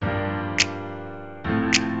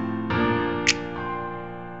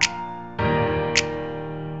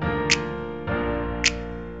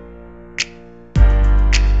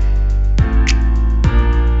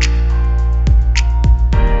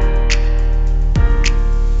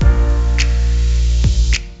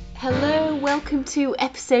welcome to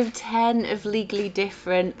episode 10 of Legally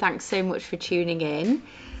Different. Thanks so much for tuning in.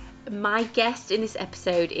 My guest in this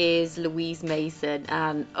episode is Louise Mason,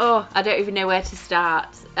 and I don't even know where to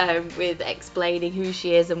start with explaining who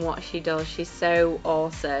she is and what she does. She's so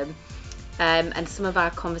awesome, and some of our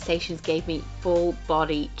conversations gave me full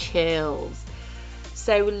body chills.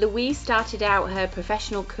 So Louise started out her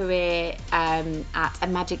professional career at a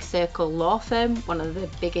Magic Circle law firm, one of the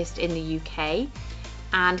biggest in the UK,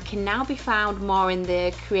 and can now be found more in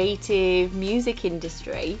the creative music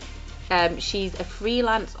industry. She's a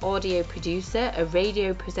freelance audio producer, a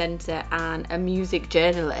radio presenter, and a music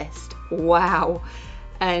journalist. Wow.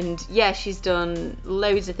 And yeah, she's done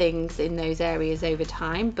loads of things in those areas over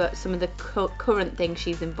time, but some of the current things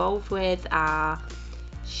she's involved with are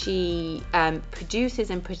she produces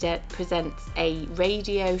and presents a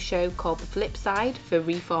radio show called The Flip Side for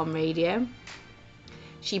Reform Radio.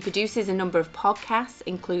 She produces a number of podcasts,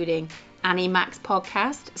 including Annie Mac's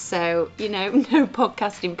podcast, so, no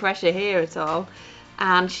podcasting pressure here at all.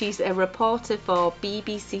 And she's a reporter for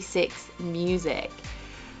BBC Six Music.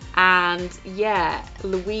 And yeah,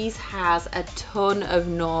 Louise has a ton of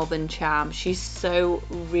northern charm. She's so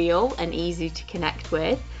real and easy to connect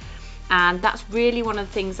with. And that's really one of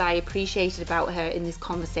the things I appreciated about her in this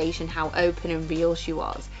conversation, how open and real she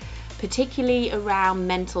was, particularly around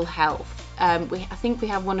mental health. I think we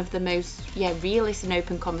have one of the most realist and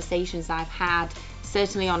open conversations I've had,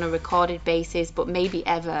 certainly on a recorded basis, but maybe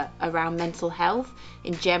ever, around mental health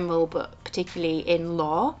in general, but particularly in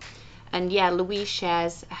law. And yeah, Louise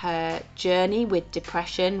shares her journey with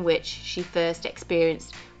depression, which she first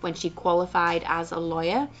experienced when she qualified as a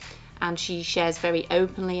lawyer. And she shares very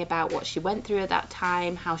openly about what she went through at that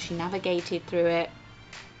time, how she navigated through it.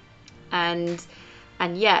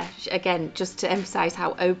 And yeah, again, just to emphasize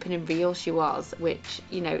how open and real she was, which,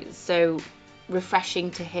 is so refreshing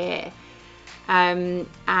to hear. And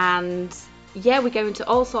yeah, we go into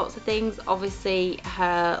all sorts of things. Obviously,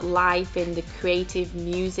 her life in the creative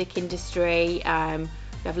music industry. We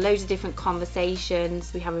have loads of different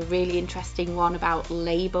conversations. We have a really interesting one about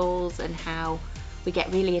labels and how we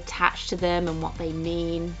get really attached to them and what they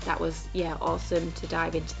mean. That was, awesome to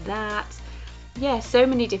dive into that. Yeah, so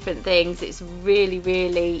many different things. It's really,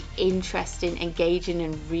 really interesting, engaging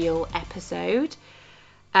and real episode.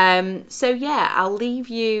 So yeah, I'll leave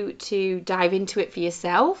you to dive into it for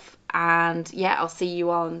yourself. And yeah, I'll see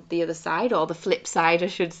you on the other side, or the flip side, I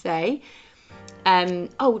should say.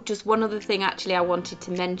 Just one other thing actually I wanted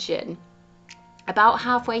to mention. About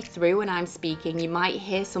halfway through when I'm speaking, you might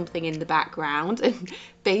hear something in the background, and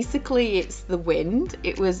basically it's the wind.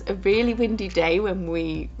 It was a really windy day when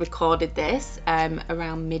we recorded this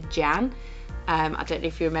around mid-Jan. I don't know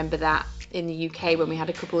if you remember that in the UK when we had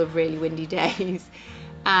a couple of really windy days.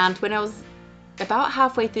 And when I was about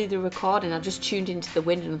halfway through the recording, I just tuned into the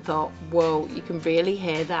wind and thought, whoa, you can really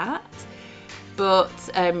hear that. But,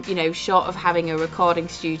 short of having a recording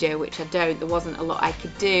studio, which I don't, there wasn't a lot I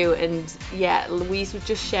could do. And yeah, Louise was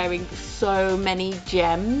just sharing so many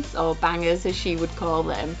gems, or bangers as she would call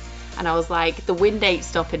them. And I was like, the wind ain't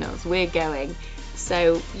stopping us, we're going.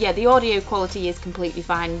 So yeah, the audio quality is completely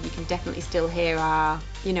fine. You can definitely still hear our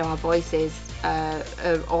voices are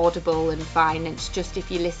audible and fine. It's just if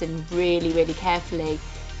you listen really, really carefully,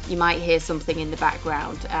 you might hear something in the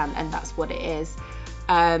background, and that's what it is.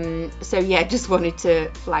 So yeah, just wanted to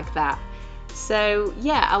flag that. So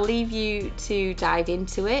yeah, I'll leave you to dive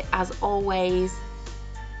into it. As always,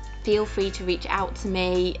 feel free to reach out to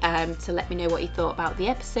me to let me know what you thought about the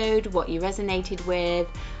episode, what you resonated with.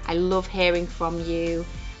 I love hearing from you,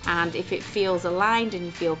 and if it feels aligned and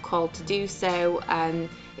you feel called to do so,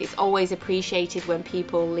 it's always appreciated when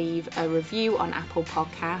people leave a review on Apple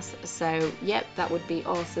Podcasts. So yep, that would be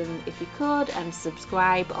awesome if you could, and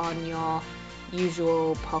subscribe on your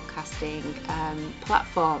usual podcasting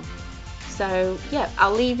platform. So yeah,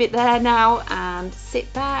 I'll leave it there now, and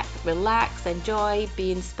sit back, relax, enjoy,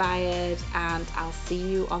 be inspired, and I'll see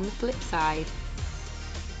you on the flip side.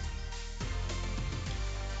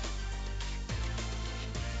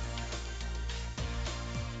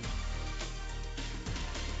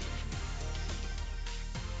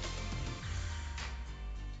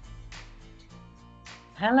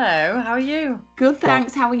 Hello, how are you? Good,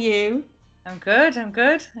 thanks. How are you? I'm good.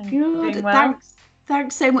 Good. Doing well.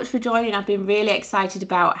 Thanks so much for joining. I've been really excited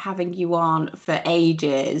about having you on for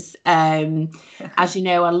ages. As you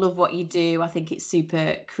know, I love what you do. I think it's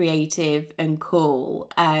super creative and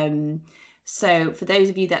cool. So for those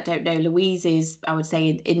of you that don't know, Louise is, I would say,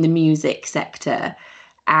 in the music sector,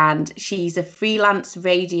 and she's a freelance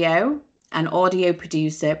radio and audio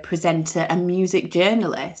producer, presenter, and music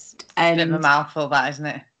journalist. Bit of a mouthful, that, isn't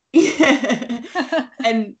it? Yeah.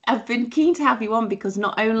 And I've been keen to have you on because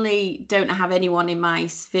not only don't I have anyone in my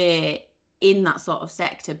sphere in that sort of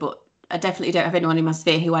sector, but I definitely don't have anyone in my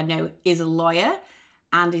sphere who I know is a lawyer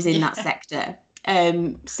and is in that sector.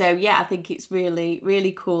 So yeah, I think it's really,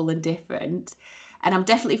 really cool and different. And I'm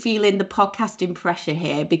definitely feeling the podcasting pressure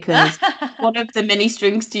here because one of the many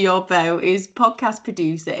strings to your bow is podcast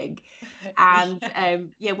producing.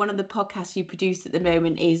 And yeah, one of the podcasts you produce at the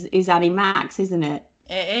moment is Annie Max, isn't it?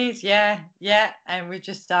 It is, yeah, yeah. And we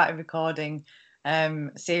just started recording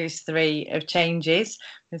series 3 of Changes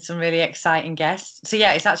with some really exciting guests. So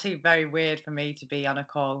yeah, it's actually very weird for me to be on a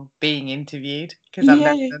call being interviewed because I've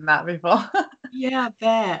never done that before. Yeah, I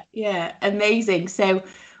bet. Yeah, amazing. So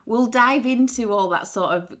we'll dive into all that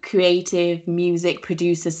sort of creative music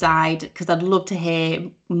producer side because I'd love to hear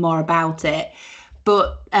more about it.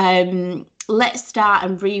 But let's start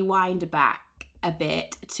and rewind back a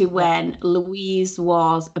bit to when Louise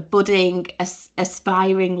was a budding,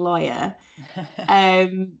 aspiring lawyer.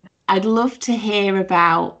 I'd love to hear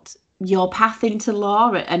about your path into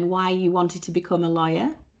law and why you wanted to become a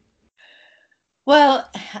lawyer. Well,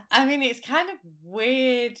 I mean, it's kind of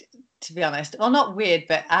weird to be honest. Well, not weird,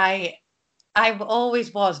 but I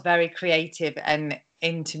always was very creative and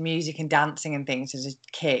into music and dancing and things as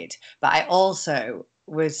a kid. But I also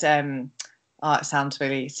was oh, it sounds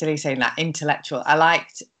really silly saying that, intellectual. I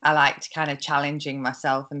liked kind of challenging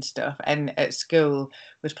myself and stuff. And at school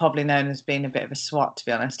was probably known as being a bit of a swot, to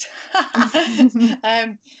be honest.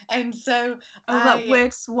 And so that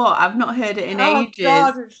word SWAT, I've not heard it in ages.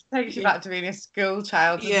 God, it takes you back to being a school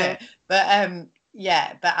child, doesn't it? But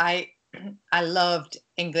yeah, but I loved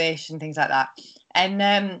English and things like that. And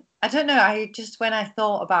I don't know, I just, when I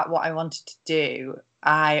thought about what I wanted to do,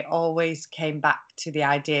 I always came back to the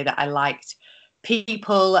idea that I liked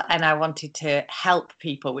people and I wanted to help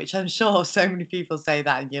people, which I'm sure so many people say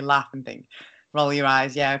that and you laugh and think, roll your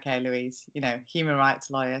eyes, yeah, okay, Louise, you know, human rights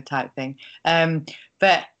lawyer type thing.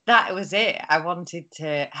 But that was it. I wanted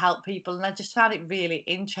to help people and I just found it really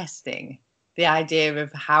interesting, the idea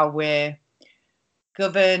of how we're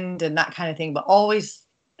governed and that kind of thing, but always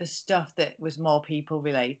the stuff that was more people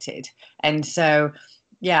related. And so,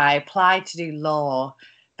 yeah, I applied to do law,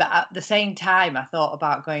 but at the same time, I thought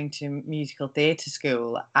about going to musical theatre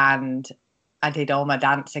school and I did all my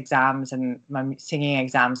dance exams and my singing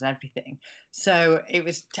exams and everything. So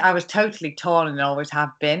I was totally torn and always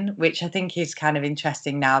have been, which I think is kind of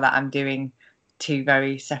interesting now that I'm doing two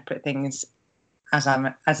very separate things as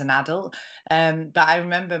an adult. But I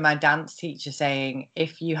remember my dance teacher saying,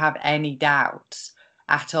 if you have any doubts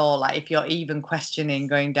at all, like if you're even questioning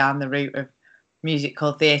going down the route of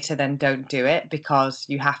musical theatre, then don't do it because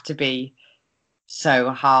you have to be so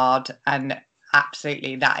hard and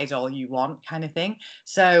absolutely that is all you want kind of thing.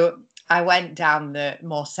 So I went down the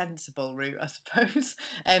more sensible route, I suppose,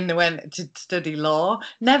 and went to study law,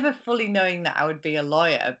 never fully knowing that I would be a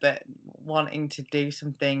lawyer, but wanting to do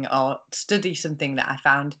something or study something that I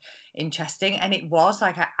found interesting. And it was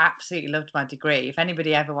like I absolutely loved my degree. If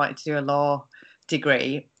anybody ever wanted to do a law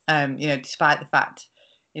degree, you know, despite the fact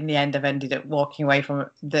in the end I've ended up walking away from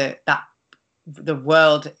the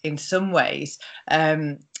world in some ways,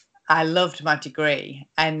 I loved my degree.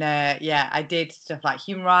 And yeah, I did stuff like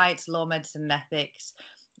human rights, law, medicine, and ethics.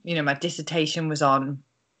 You know, my dissertation was on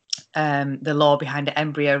the law behind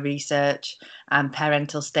embryo research and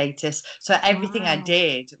parental status. So everything I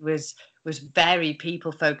did was very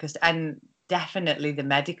people focused, and definitely the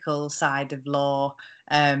medical side of law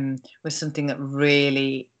was something that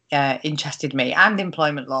really interested me, and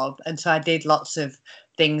employment law. And so I did lots of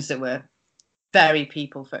things that were very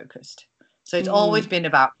people focused. So it's always been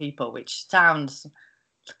about people, which sounds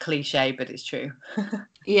cliche, but it's true.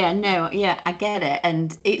 Yeah, no, yeah, I get it.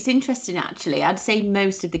 And it's interesting, actually. I'd say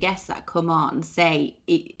most of the guests that come on say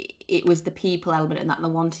it was the people element and that they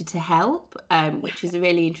wanted to help, which is a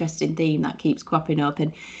really interesting theme that keeps cropping up.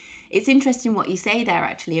 And it's interesting what you say there,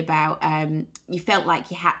 actually, about you felt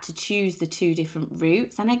like you had to choose the two different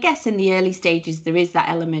routes. And I guess in the early stages, there is that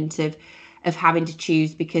element of having to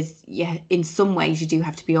choose because, yeah, in some ways you do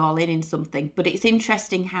have to be all in something. But it's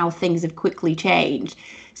interesting how things have quickly changed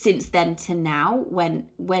since then to now, when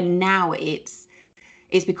now it's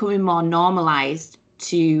becoming more normalized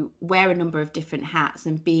to wear a number of different hats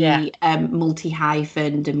and be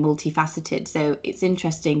multi-hyphened and multifaceted. So it's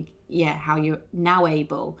interesting, yeah, how you're now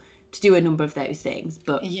able to do a number of those things.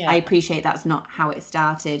 But I appreciate that's not how it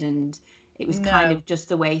started, and it was kind of just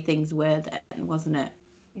the way things were then, wasn't it?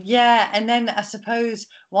 Yeah, and then I suppose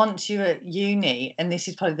once you're at uni, and this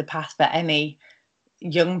is probably the path for any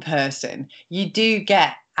young person, you do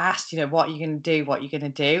get asked, what are you going to do? What are you going to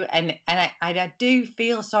do? And I do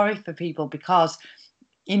feel sorry for people because,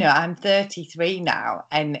 I'm 33 now,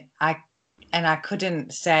 and I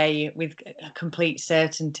couldn't say with complete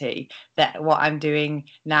certainty that what I'm doing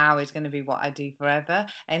now is going to be what I do forever.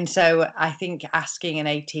 And so I think asking an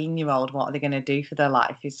 18-year-old what are they going to do for their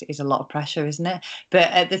life is a lot of pressure, isn't it? But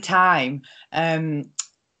at the time,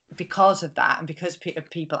 because of that, and because of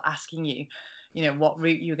people asking you, what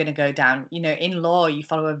route you're going to go down, in law, you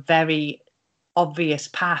follow a very obvious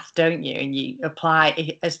path, don't you? And you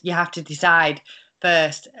apply, as you have to decide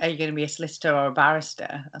first, are you going to be a solicitor or a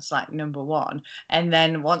barrister? That's like number one. And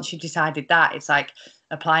then once you've decided that, it's like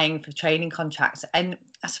applying for training contracts. And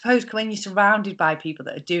I suppose when you're surrounded by people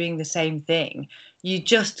that are doing the same thing, you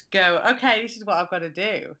just go, okay, this is what I've got to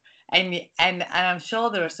do. And I'm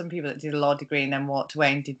sure there are some people that did a law degree and then walked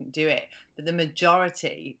away and didn't do it. But the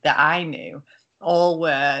majority that I knew all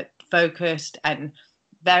were focused and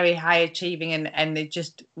very high achieving, and they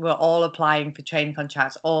just were all applying for training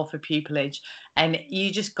contracts or for pupillage, and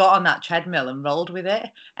you just got on that treadmill and rolled with it,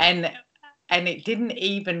 and it didn't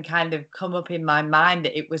even kind of come up in my mind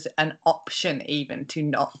that it was an option even to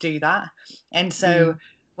not do that. And so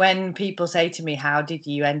when people say to me, how did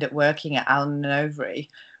you end up working at Allen & Overy,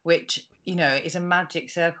 which is a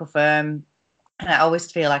magic circle firm, and I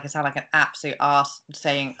always feel like I sound like an absolute arse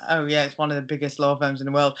saying, oh, yeah, it's one of the biggest law firms in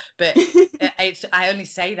the world. But I only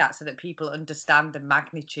say that so that people understand the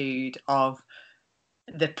magnitude of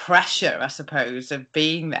the pressure, I suppose, of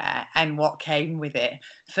being there and what came with it.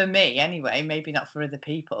 For me, anyway, maybe not for other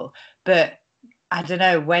people. But I don't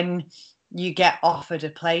know, when you get offered a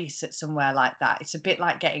place at somewhere like that, it's a bit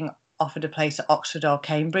like getting offered a place at Oxford or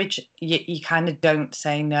Cambridge. You kind of don't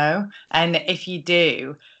say no. And if you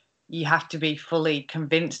do, you have to be fully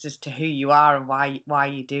convinced as to who you are and why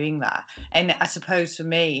you're doing that. And I suppose for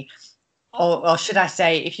me, or should I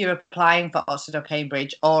say, if you're applying for Oxford or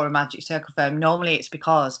Cambridge or a magic circle firm, normally it's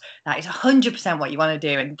because that is 100% what you want to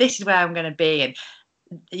do, and this is where I'm going to be,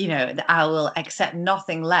 and I will accept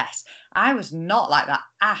nothing less. I was not like that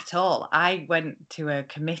at all. I went to a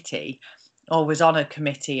committee, or was on a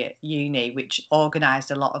committee at uni, which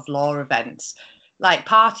organised a lot of law events, like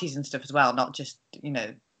parties and stuff as well, not just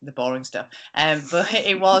the boring stuff. But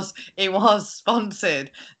it was sponsored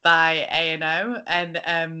by A&O,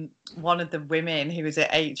 and one of the women who was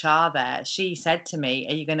at HR there, she said to me,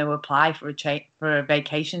 are you going to apply for a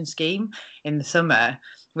vacation scheme in the summer,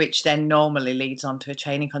 which then normally leads on to a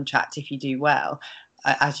training contract if you do well,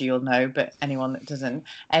 as you'll know, but anyone that doesn't.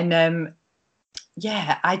 And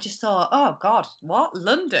yeah, I just thought, oh God, what?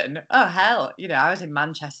 London? Oh hell. I was in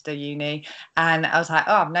Manchester uni, and I was like,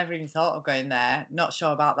 oh, I've never even thought of going there. Not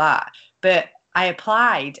sure about that. But I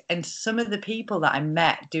applied, and some of the people that I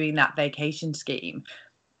met doing that vacation scheme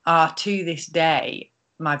are to this day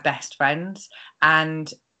my best friends.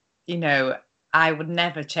 And, I would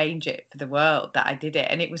never change it for the world that I did it.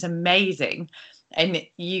 And it was amazing. And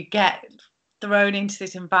you get thrown into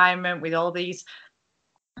this environment with all these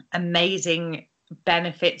amazing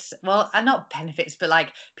benefits, and not benefits, but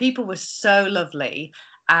like people were so lovely,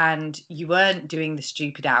 and you weren't doing the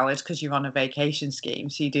stupid hours because you're on a vacation scheme,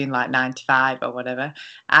 so you're doing like 9 to 5 or whatever,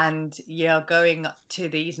 and you're going to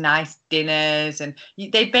these nice dinners, and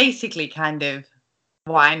they basically kind of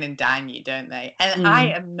wine and dine you, don't they? And I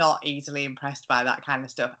am not easily impressed by that kind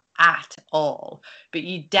of stuff at all, but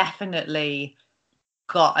you definitely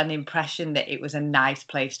got an impression that it was a nice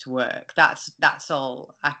place to work. That's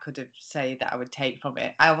all I could have say that I would take from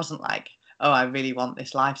it. I wasn't like, oh, I really want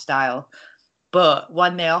this lifestyle. But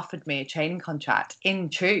when they offered me a training contract, in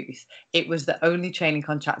truth, it was the only training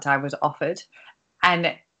contract I was offered.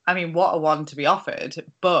 And I mean, what a one to be offered,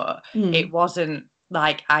 but it wasn't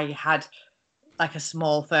like I had like a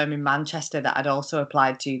small firm in Manchester that I'd also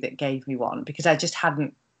applied to that gave me one, because I just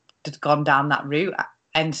hadn't gone down that route.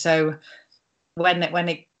 And so when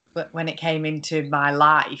it came into my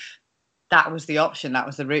life, that was the option, that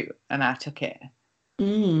was the route, and I took it.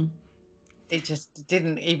 It just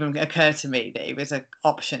didn't even occur to me that it was an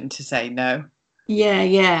option to say no.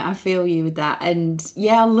 Yeah, I feel you with that. And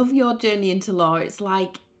yeah, I love your journey into law. It's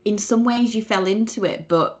like in some ways you fell into it,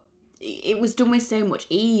 but it was done with so much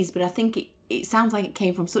ease. But I think it sounds like it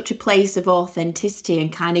came from such a place of authenticity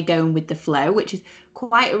and kind of going with the flow, which is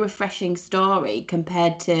quite a refreshing story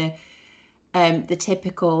compared to the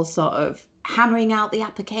typical sort of hammering out the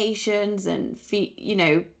applications and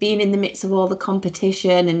being in the midst of all the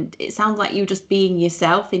competition. And it sounds like you just being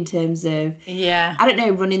yourself in terms of I don't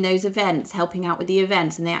know, running those events, helping out with the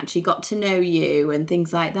events, and they actually got to know you and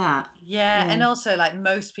things like that. And also, like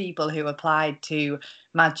most people who applied to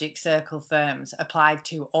Magic Circle firms applied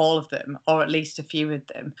to all of them, or at least a few of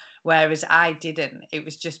them, whereas I didn't. It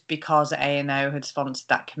was just because A&O had sponsored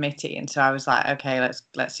that committee, and so I was like, okay,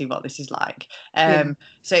 let's see what this is like. So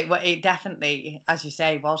it definitely, as you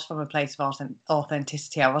say, was from a place of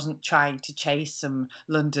authenticity. I wasn't trying to chase some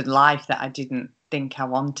London life that I didn't think I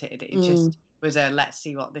wanted. It just was a let's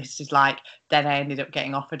see what this is like. Then I ended up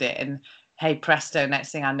getting offered it, and hey presto,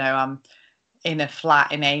 next thing I know, I'm in a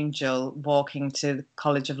flat in Angel, walking to the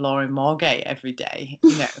College of Law in Moorgate every day.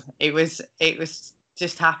 It was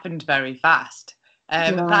just happened very fast.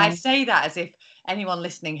 Wow. But I say that as if anyone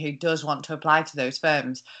listening who does want to apply to those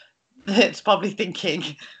firms, that's probably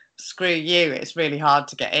thinking, screw you, it's really hard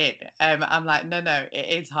to get in. I'm like, no, it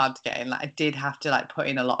is hard to get in. Like, I did have to like put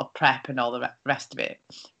in a lot of prep and all the rest of it.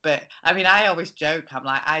 But I mean, I always joke, I'm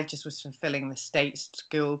like, I just was fulfilling the state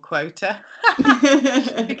school quota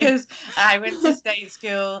because I went to state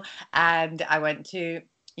school and I went to,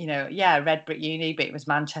 Red Brick Uni, but it was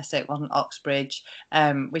Manchester, it wasn't Oxbridge,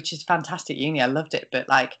 which is fantastic uni. I loved it. But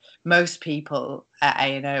like most people at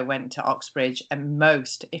A&O went to Oxbridge, and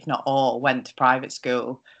most, if not all, went to private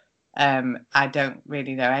school. I don't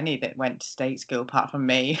really know any that went to state school apart from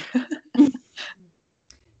me.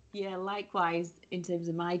 Yeah, likewise, in terms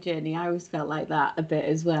of my journey, I always felt like that a bit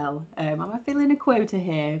as well. Am I filling a quota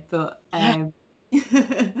here? But well,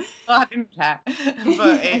 I didn't care.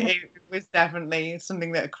 But it was definitely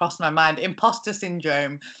something that crossed my mind. Imposter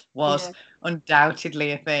syndrome was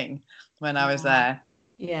undoubtedly a thing when I was there.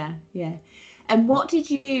 Yeah. And what did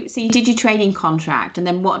you, so you did your training contract, and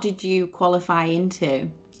then what did you qualify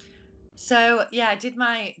into? So, I did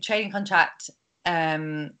my training contract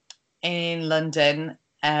in London,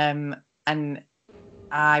 and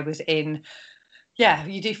I was in,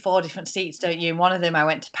 you do 4 different seats, don't you? And one of them, I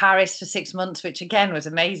went to Paris for 6 months, which again was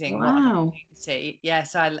amazing. Wow. So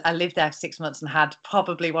I lived there for 6 months and had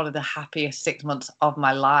probably one of the happiest 6 months of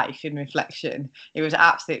my life in reflection. It was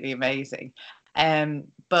absolutely amazing.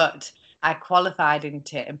 But I qualified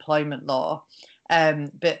into employment law.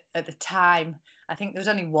 But at the time, I think there was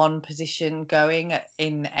only one position going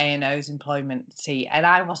in A&O's employment seat, and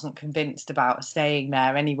I wasn't convinced about staying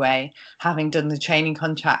there anyway, having done the training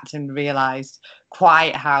contract and realised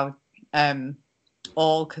quite how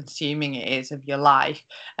all-consuming it is of your life.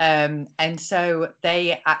 And so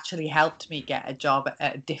they actually helped me get a job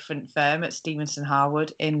at a different firm at Stevenson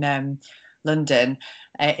Harwood in London,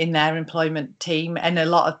 in their employment team, and a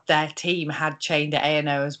lot of their team had trained at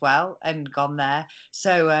A&O as well and gone there.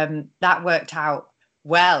 So that worked out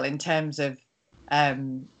well in terms of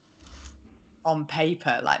on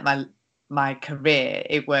paper, like my career,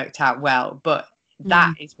 it worked out well. But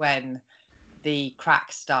that is when the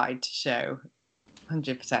cracks started to show,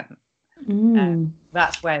 100%.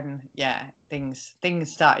 That's when things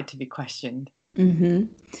started to be questioned.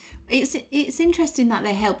 It's interesting that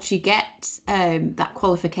they helped you get that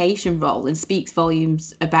qualification role, and speaks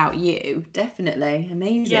volumes about you. Definitely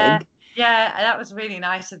amazing. Yeah, that was really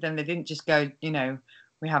nice of them. They didn't just go,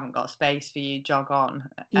 we haven't got space for you, jog on.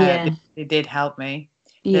 They did help me.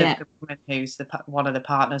 The woman who's one of the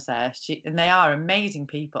partners there, and they are amazing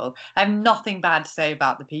people. I have nothing bad to say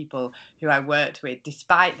about the people who I worked with,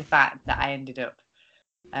 despite the fact that I ended up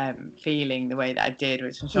feeling the way that I did,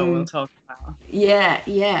 which I'm sure we'll talk about.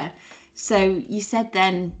 Yeah. So you said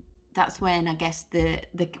then that's when I guess the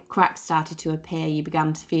cracks started to appear. You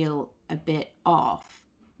began to feel a bit off.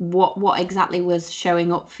 What exactly was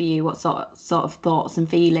showing up for you? What sort of thoughts and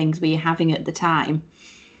feelings were you having at the time?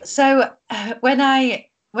 So when I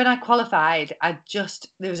qualified,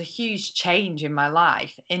 there was a huge change in my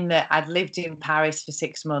life, in that I'd lived in Paris for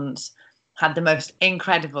 6 months, had the most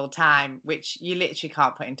incredible time, which you literally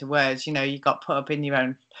can't put into words. You got put up in your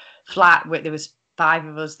own flat. There was 5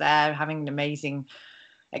 of us there, having an amazing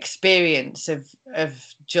experience of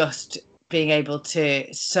just being able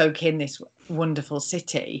to soak in this wonderful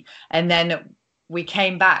city. And then we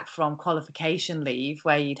came back from qualification leave,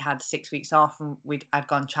 where you'd had 6 weeks off, and I'd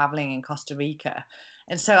gone traveling in Costa Rica.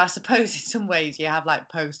 And so I suppose in some ways you have like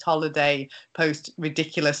post-holiday,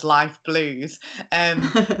 post-ridiculous life blues.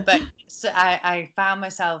 But so I found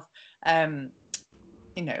myself, I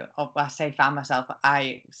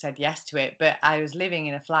said yes to it, but I was living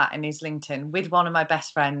in a flat in Islington with one of my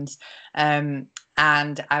best friends. And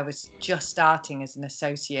I was just starting as an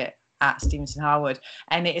associate at Stevenson Harwood,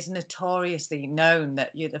 and it is notoriously known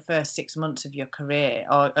that you're the first 6 months of your career,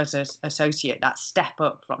 or as an associate, that step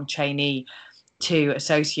up from trainee to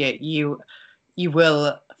associate, you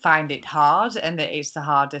will find it hard, and that it's the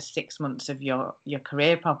hardest 6 months of your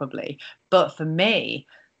career probably. But for me,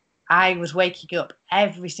 I was waking up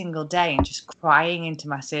every single day and just crying into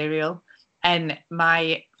my cereal And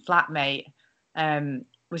my flatmate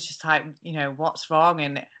was just like, you know, what's wrong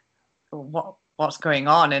and what's going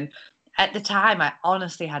on? And at the time, I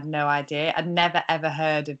honestly had no idea. I'd never ever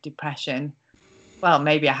heard of depression. Well,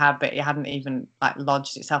 maybe I had, but it hadn't even like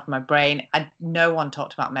lodged itself in my brain. No one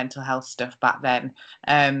talked about mental health stuff back then.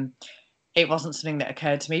 It wasn't something that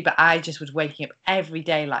occurred to me, but I just was waking up every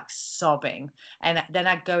day like sobbing. And then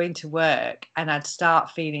I'd go into work and I'd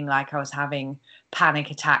start feeling like I was having panic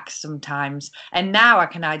attacks sometimes. And now I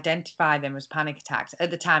can identify them as panic attacks. At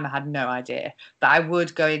the time, I had no idea, but I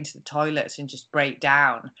would go into the toilets and just break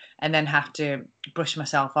down and then have to brush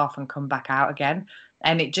myself off and come back out again.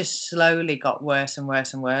 And it just slowly got worse and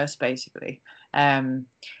worse and worse, basically. And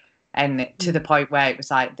to the point where it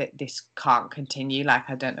was like that this can't continue. Like,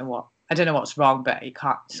 I don't know what's wrong, but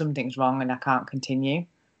something's wrong and I can't continue.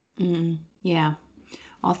 Yeah.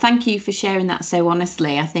 Well, thank you for sharing that so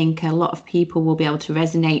honestly. I think a lot of people will be able to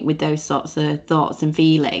resonate with those sorts of thoughts and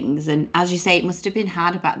feelings. And as you say, it must have been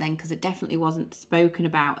harder back then because it definitely wasn't spoken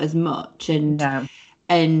about as much.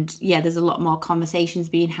 And yeah, there's a lot more conversations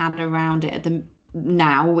being had around it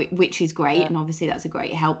now, which is great. And obviously that's a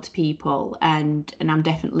great help to people. And I'm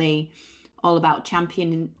definitely all about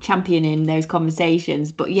championing those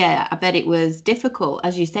conversations. But yeah, I bet it was difficult.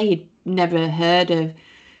 As you say, you'd never heard of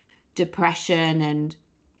depression, and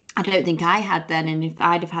I don't think I had then. And if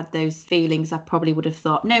I'd have had those feelings, I probably would have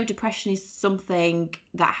thought, no, depression is something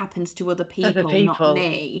that happens to other people. Not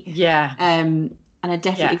me. Yeah. And I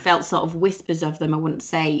definitely felt sort of whispers of them. I wouldn't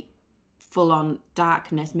say full on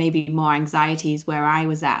darkness, maybe more anxiety is where I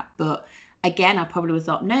was at. But again, I probably would have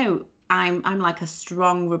thought, no, I'm like a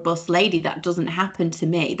strong, robust lady. That doesn't happen to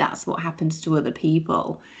me. That's what happens to other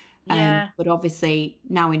people. But obviously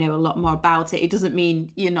now we know a lot more about it. It doesn't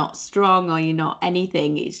mean you're not strong or you're not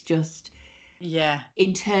anything. It's just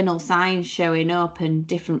internal signs showing up and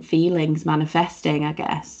different feelings manifesting, I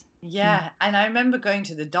guess. And I remember going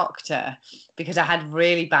to the doctor because I had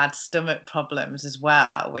really bad stomach problems as well,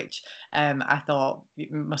 which I thought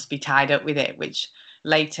must be tied up with it, which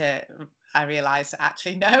later I realised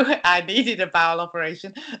actually no, I needed a bowel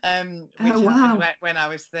operation, which happened when I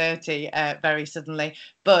was 30 very suddenly.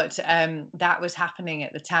 But that was happening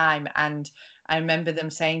at the time, and I remember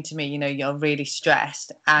them saying to me, you know, you're really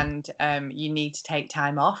stressed and you need to take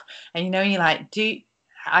time off. And you know, you're like,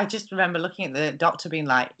 I just remember looking at the doctor being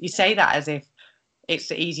like, you say that as if it's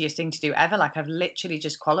the easiest thing to do ever. Like, I've literally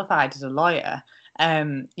just qualified as a lawyer.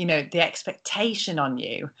 You know, the expectation on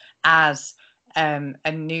you as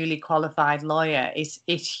a newly qualified lawyer is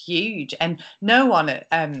huge. And no one at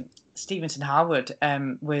Stevenson Harwood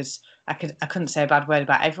I couldn't say a bad word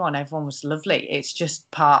about everyone. Everyone was lovely. It's just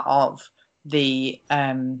part of the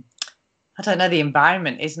I don't know, the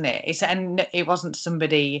environment, isn't it? And it wasn't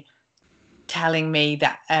somebody telling me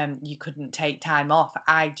that you couldn't take time off.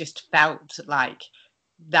 I just felt like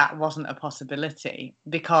that wasn't a possibility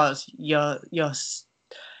because you've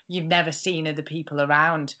never seen other people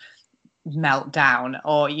around melt down,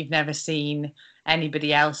 or you've never seen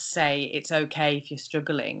anybody else say it's okay if you're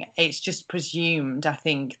struggling. It's just presumed, I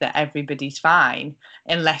think, that everybody's fine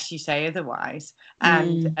unless you say otherwise.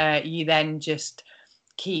 And you then just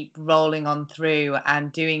keep rolling on through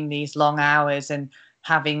and doing these long hours and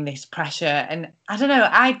having this pressure. And I don't know,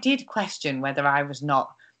 I did question whether I was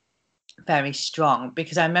not very strong,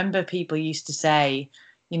 because I remember people used to say,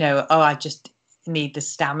 you know, oh, I just need the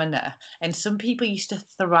stamina. And some people used to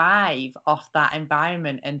thrive off that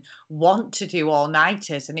environment and want to do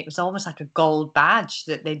all-nighters, and it was almost like a gold badge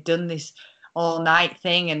that they'd done this all-night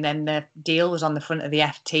thing, and then the deal was on the front of the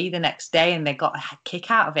FT the next day and they got a kick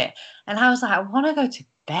out of it. And I was like, I want to go to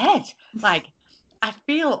bed. Like, I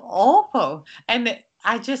feel awful. And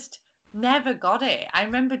I just never got it. I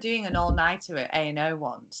remember doing an all-nighter at A&O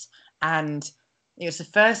once, and it was the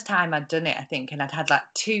first time I'd done it, I think, and I'd had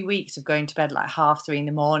like 2 weeks of going to bed like 3:30 in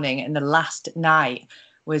the morning, and the last night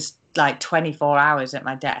was like 24 hours at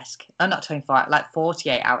my desk. Oh, not 24, like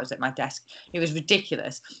 48 hours at my desk. It was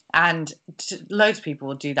ridiculous. And loads of people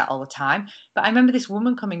will do that all the time. But I remember this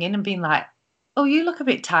woman coming in and being like, oh, you look a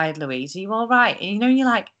bit tired, Louise. Are you all right? And, you know, you're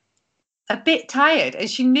like, a bit tired. And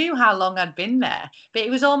she knew how long I'd been there. But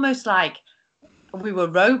it was almost like we were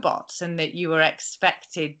robots and that you were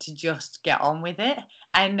expected to just get on with it.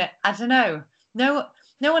 And I don't know,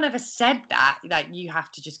 no one ever said that, like, you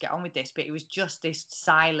have to just get on with this, but it was just this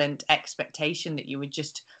silent expectation that you would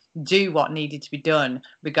just do what needed to be done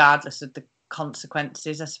regardless of the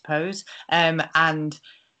consequences, I suppose. And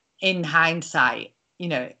in hindsight, you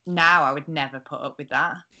know, now I would never put up with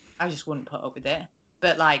that. I just wouldn't put up with it.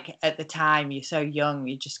 But like at the time, you're so young,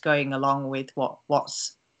 you're just going along with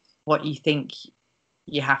what you think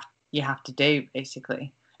you have you have to do,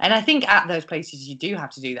 basically. And I think at those places you do have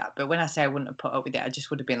to do that. But when I say I wouldn't have put up with it, I just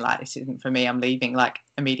would have been like, this isn't for me. I'm leaving like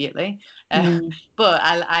immediately. But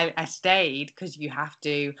I stayed because you have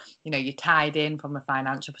to, you know, you're tied in from a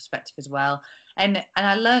financial perspective as well. And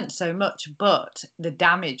I learned so much, but the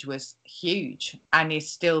damage was huge and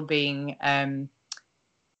is still being,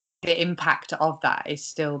 the impact of that is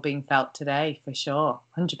still being felt today for sure,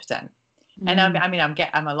 100%. And I mean,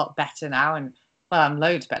 I'm a lot better now, and well, I'm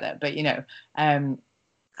loads better, but you know,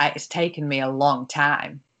 it's taken me a long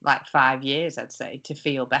time, like 5 years, I'd say, to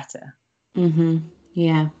feel better.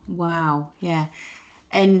 Yeah. Wow. Yeah.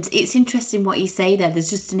 And it's interesting what you say there. There's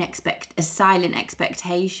just a silent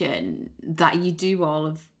expectation that you do all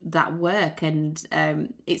of that work. And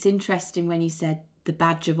it's interesting when you said the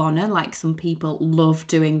badge of honor, like some people love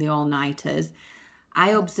doing the all-nighters. I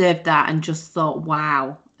observed that and just thought,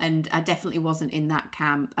 wow. And I definitely wasn't in that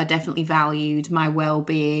camp. I definitely valued my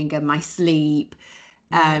well-being and my sleep.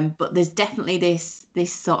 But there's definitely this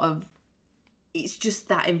sort of, it's just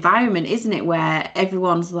that environment, isn't it, where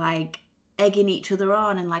everyone's like egging each other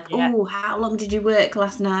on and like, oh, how long did you work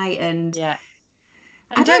last night? And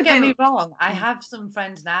and don't get me wrong, I have some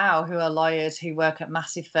friends now who are lawyers who work at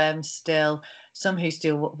massive firms still, some who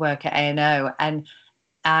still work at A&O,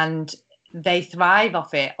 and they thrive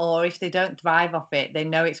off it. Or if they don't thrive off it, they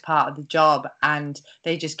know it's part of the job and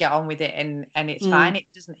they just get on with it, and it's fine.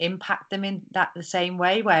 It doesn't impact them in that the same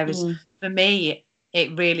way. Whereas for me,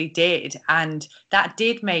 it really did. And that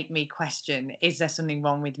did make me question, is there something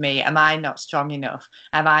wrong with me? Am I not strong enough?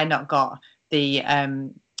 Have I not got the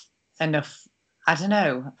enough? I don't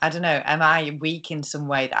know. Am I weak in some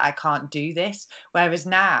way that I can't do this? Whereas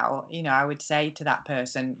now, you know, I would say to that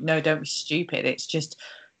person, no, don't be stupid. It's just,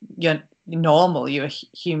 you're normal. You're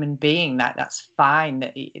a human being. That's fine.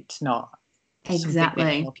 That it's not exactly something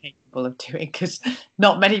that you're capable of doing, because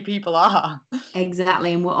not many people are.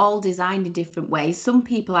 Exactly. And we're all designed in different ways. Some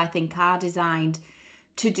people, I think, are designed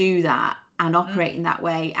to do that and operate in that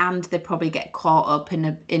way, and they probably get caught up in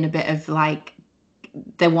a bit of like,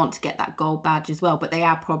 they want to get that gold badge as well, but they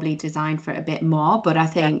are probably designed for it a bit more. But I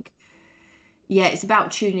think it's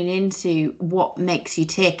about tuning into what makes you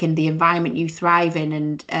tick and the environment you thrive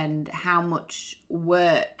in, and how much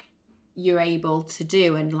work you're able to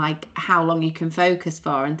do, and like how long you can focus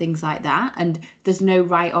for and things like that. And there's no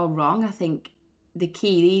right or wrong. I think the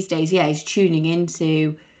key these days, is tuning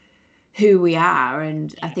into who we are.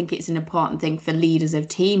 And I think it's an important thing for leaders of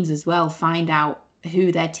teams as well, find out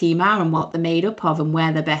who their team are and what they're made up of and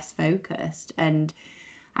where they're best focused. And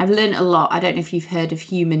I've learned a lot. I don't know if you've heard of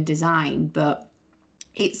human design, but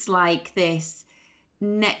it's like this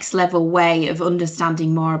next level way of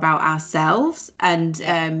understanding more about ourselves. And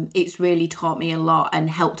it's really taught me a lot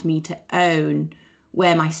and helped me to own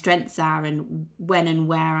where my strengths are and when and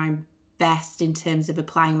where I'm best in terms of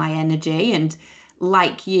applying my energy. And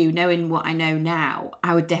like you, knowing what I know now,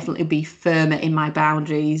 I would definitely be firmer in my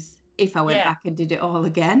boundaries if I went back and did it all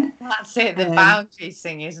again. That's it, the boundaries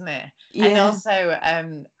thing, isn't it? And also,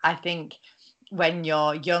 I think when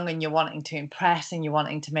you're young and you're wanting to impress and you're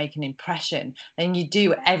wanting to make an impression, then you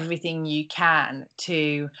do everything you can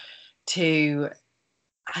to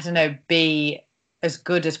I don't know, be as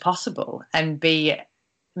good as possible and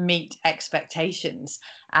meet expectations.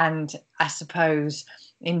 And I suppose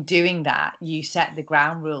in doing that, you set the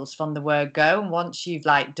ground rules from the word go. And once you've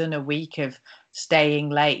like done a week of staying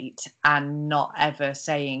late and not ever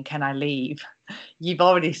saying, can I leave, you've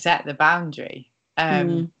already set the boundary.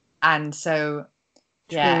 And so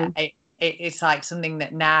it's like something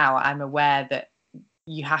that now I'm aware that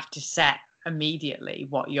you have to set immediately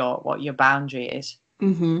what your boundary is.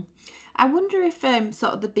 I wonder if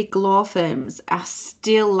sort of the big law firms are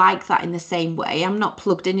still like that in the same way. I'm not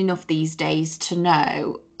plugged in enough these days to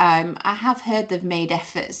know. I have heard they've made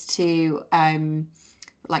efforts to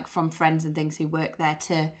like from friends and things who work there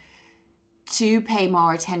to pay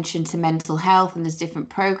more attention to mental health, and there's different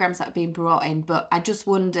programs that are being brought in. But I just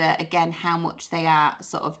wonder again how much they are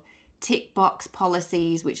sort of tick box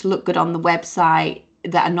policies which look good on the website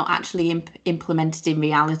that are not actually implemented in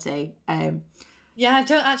reality. Yeah, I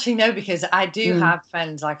don't actually know, because I do have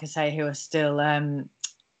friends, like I say, who are still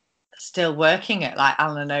working at like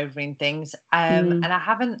Allen & Overy and things, and I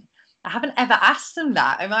haven't ever asked them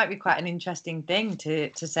that. It might be quite an interesting thing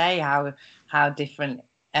to say how different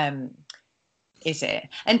is it.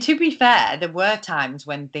 And to be fair, there were times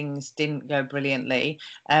when things didn't go brilliantly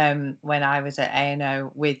when I was at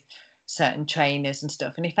A&O with certain trainers and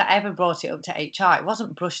stuff, and if I ever brought it up to HR, it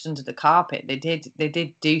wasn't brushed under the carpet. They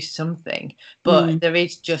did do something, but there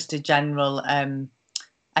is just a general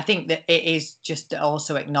I think that it is just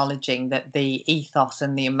also acknowledging that the ethos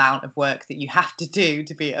and the amount of work that you have to do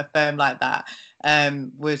to be at a firm like that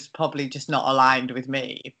was probably just not aligned with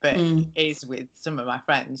me, but is with some of my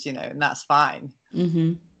friends, you know, and that's fine.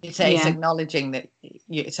 Mm-hmm. It's acknowledging that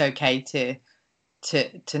it's okay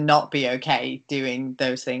to not be okay doing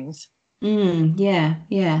those things.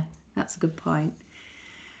 Yeah, that's a good point.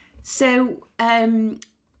 So,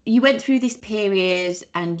 you went through this period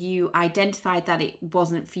and you identified that it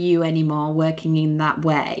wasn't for you anymore working in that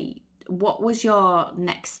way. What was your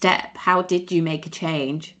next step? How did you make a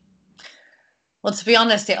change? Well, to be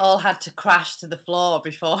honest, it all had to crash to the floor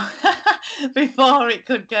before before it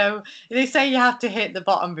could go. They say you have to hit the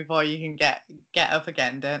bottom before you can get up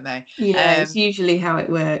again, don't they? Yeah, it's usually how it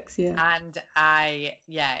works. Yeah. And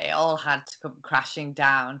it all had to come crashing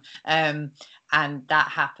down. And that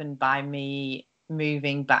happened by me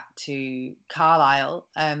moving back to Carlisle,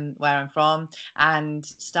 where I'm from, and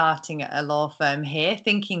starting at a law firm here,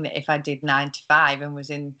 thinking that if I did 9 to 5 and was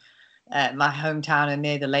in my hometown and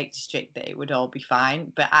near the Lake District, that it would all be fine.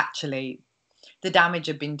 But actually, the damage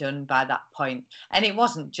had been done by that point. And it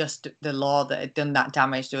wasn't just the law that had done that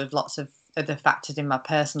damage. There was lots of other factors in my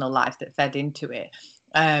personal life that fed into it.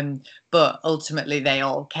 But ultimately, they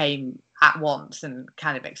all came at once and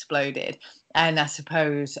kind of exploded. And I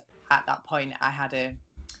suppose at that point, I had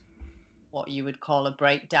what you would call a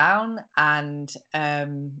breakdown. And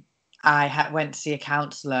I went to see a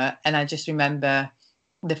counsellor. And I just remember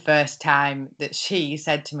the first time that she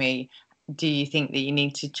said to me, "Do you think that you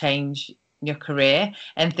need to change your career?"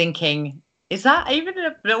 And thinking, is that even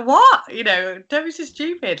a what? You know, don't be so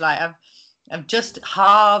stupid. Like I've just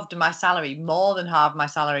halved my salary, more than halved my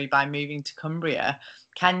salary by moving to Cumbria.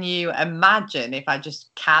 Can you imagine if I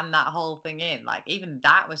just canned that whole thing in? Like even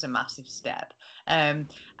that was a massive step.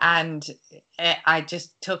 And I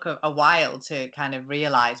just took a while to kind of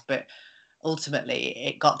realize, but ultimately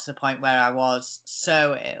it got to the point where I was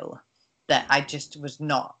so ill that I just was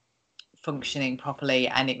not functioning properly,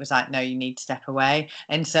 and it was like, no, you need to step away.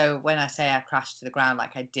 And so when I say I crashed to the ground,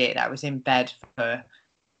 like I did, I was in bed for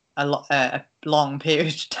a long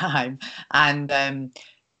period of time, and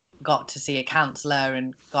got to see a counsellor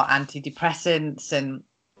and got antidepressants and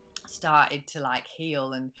started to like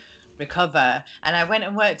heal and recover. And I went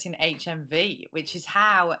and worked in HMV, which is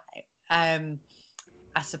how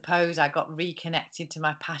I suppose I got reconnected to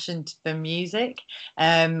my passion for music,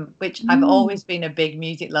 which I've always been a big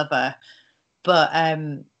music lover. But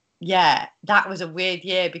yeah, that was a weird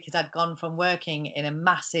year because I'd gone from working in a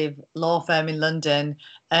massive law firm in London,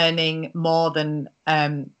 earning more than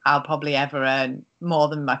I'll probably ever earn, more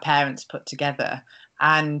than my parents put together,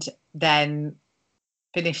 and then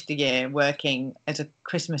finished the year working as a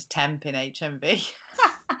Christmas temp in HMV.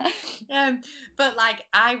 But like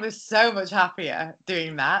I was so much happier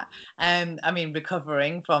doing that. I mean,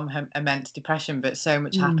 recovering from immense depression, but so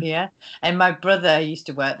much happier. And my brother used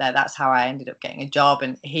to work there. That's how I ended up getting a job.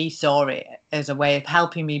 And he saw it as a way of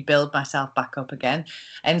helping me build myself back up again.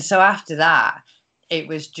 And so after that, it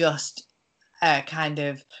was just a kind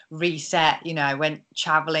of reset. You know, I went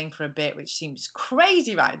traveling for a bit, which seems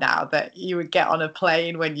crazy right now that you would get on a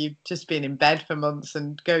plane when you've just been in bed for months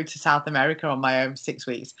and go to South America on my own 6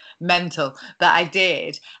 weeks. Mental, that I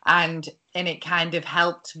did. And it kind of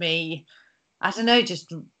helped me, I don't know,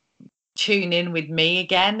 just tune in with me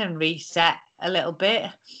again and reset a little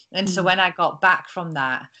bit. And so when I got back from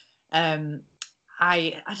that, I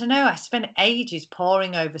don't know, I spent ages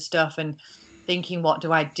poring over stuff and thinking, what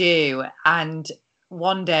do I do? And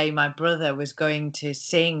one day my brother was going to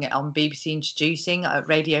sing on BBC Introducing at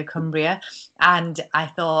Radio Cumbria, and I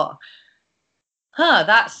thought,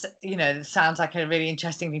 that's, you know, sounds like a really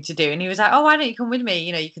interesting thing to do. And he was like, oh, why don't you come with me?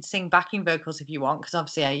 You know, you could sing backing vocals if you want, because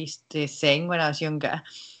obviously I used to sing when I was younger.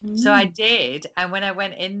 So I did. And when I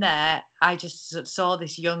went in there, I just saw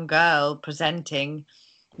this young girl presenting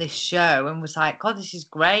this show and was like, God, this is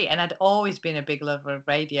great. And I'd always been a big lover of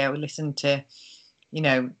radio, listened to, you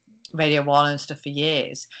know, Radio 1 and stuff for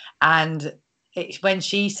years. And when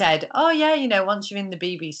she said, oh yeah, you know, once you're in the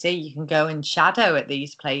BBC, you can go and shadow at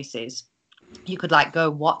these places. You could like go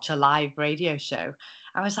watch a live radio show.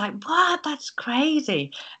 I was like, what? That's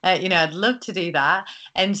crazy. You know, I'd love to do that.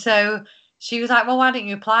 And so she was like, well, why don't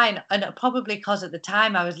you apply? And probably because at the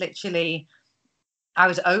time I was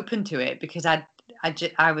open to it because I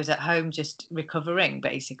was at home just recovering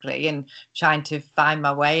basically and trying to find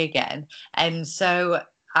my way again. And so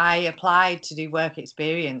I applied to do work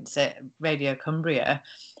experience at Radio Cumbria,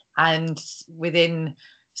 and within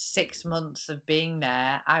 6 months of being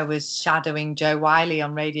there, I was shadowing Joe Wiley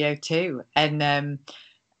on Radio 2, and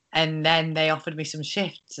then they offered me some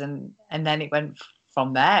shifts, and then it went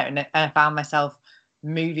from there. And I found myself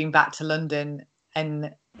moving back to London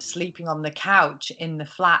and sleeping on the couch in the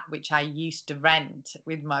flat which I used to rent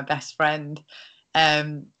with my best friend,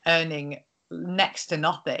 earning next to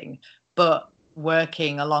nothing, but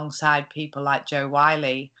working alongside people like Jo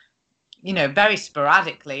Whiley, you know, very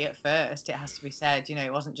sporadically at first, it has to be said. You know,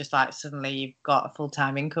 it wasn't just like suddenly you've got a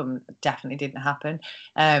full-time income. It definitely didn't happen.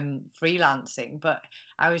 Freelancing, but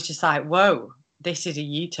I was just like, whoa, this is a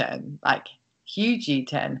U-turn, like huge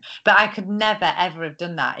U-turn. But I could never ever have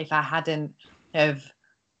done that if I hadn't have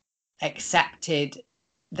accepted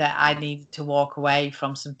that I needed to walk away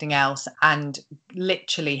from something else and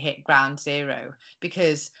literally hit ground zero.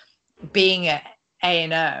 Because being at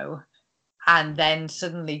A&O and then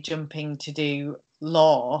suddenly jumping to do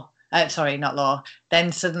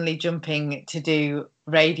then suddenly jumping to do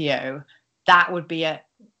radio, that would be a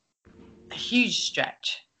huge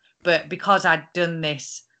stretch. But because I'd done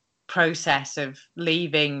this process of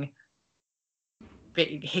leaving,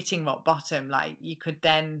 hitting rock bottom, like you could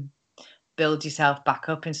then build yourself back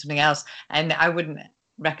up in something else. And I wouldn't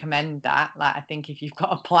recommend that. Like, I think if you've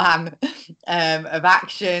got a plan of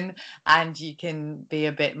action and you can be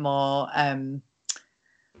a bit more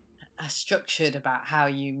structured about how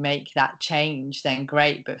you make that change, then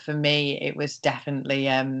great. But for me, it was definitely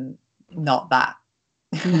not that.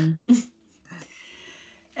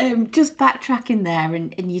 Just backtracking there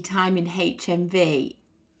and your time in HMV,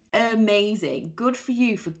 amazing. Good for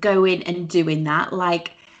you for going and doing that.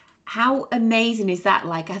 Like, how amazing is that?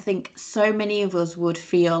 Like, I think so many of us would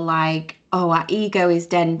feel like, oh, our ego is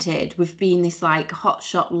dented. We've been this like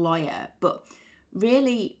hotshot lawyer, but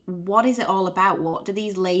really, what is it all about? What do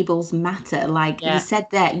these labels matter? Like you said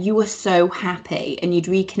there, you were so happy and you'd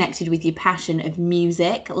reconnected with your passion of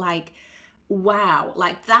music. Like, wow,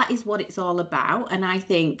 like that is what it's all about. And I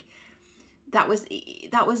think that was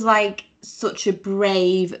like such a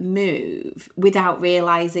brave move without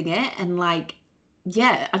realizing it. And like,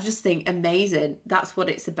 yeah, I just think amazing. That's what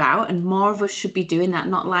it's about. And more of us should be doing that,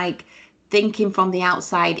 not like thinking from the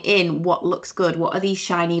outside in what looks good, what are these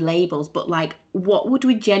shiny labels, but like, what would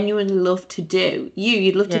we genuinely love to do?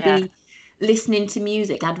 You'd love to be listening to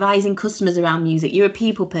music, advising customers around music. You're a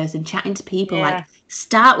people person, chatting to people. Like,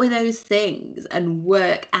 start with those things and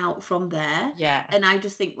work out from there. And I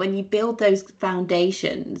just think when you build those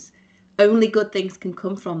foundations, only good things can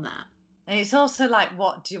come from that. And it's also like,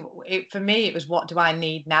 for me, it was, what do I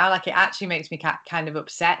need now? Like, it actually makes me kind of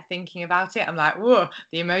upset thinking about it. I'm like, whoa,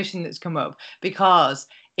 the emotion that's come up, because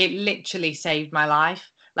it literally saved my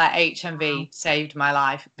life. Like, HMV saved my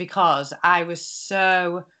life, because I was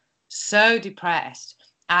so depressed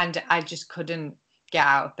and I just couldn't get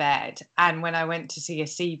out of bed. And when I went to see a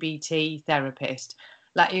CBT therapist,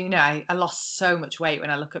 like, you know, I lost so much weight when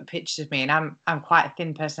I look at pictures of me, and I'm quite a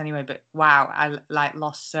thin person anyway, but wow, I like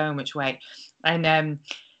lost so much weight. And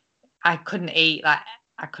I couldn't eat, like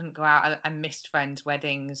I couldn't go out. I missed friends'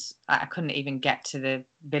 weddings. I couldn't even get to the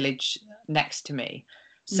village next to me.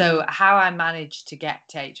 So how I managed to get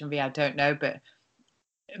to HMV, I don't know, but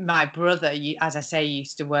my brother, as I say,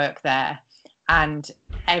 used to work there, and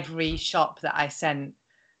every shop that I sent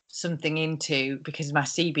something into, because my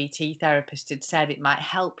CBT therapist had said it might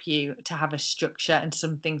help you to have a structure and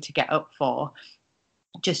something to get up for,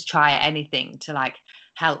 just try anything to like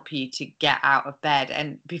help you to get out of bed.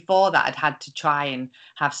 And before that, I'd had to try and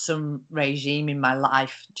have some regime in my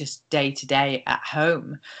life, just day to day at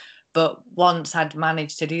home. But once I'd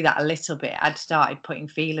managed to do that a little bit, I'd started putting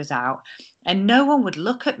feelers out, and no one would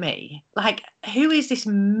look at me. Like, who is this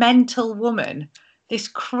mental woman, this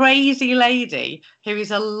crazy lady who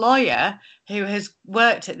is a lawyer, who has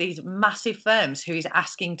worked at these massive firms, who is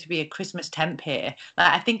asking to be a Christmas temp here?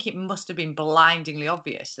 Like, I think it must have been blindingly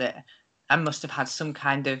obvious that I must have had some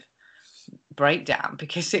kind of breakdown,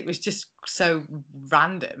 because it was just so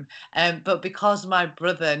random. But because my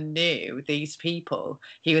brother knew these people,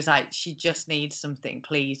 he was like, she just needs something,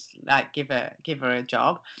 please, like give her a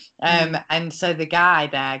job. And so the guy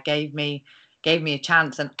there gave me a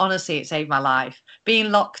chance, and honestly, it saved my life.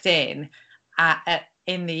 Being locked in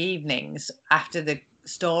in the evenings after the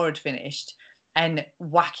store had finished and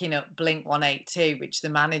whacking up Blink 182, which the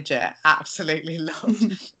manager absolutely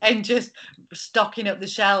loved, and just stocking up the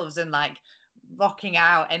shelves and like rocking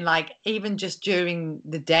out. And like, even just during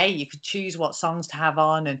the day, you could choose what songs to have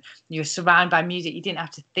on, and you were surrounded by music. You didn't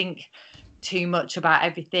have to think too much about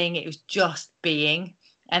everything. It was just being,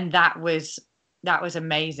 and that was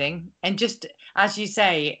amazing. And just as you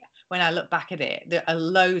say, when I look back at it, there are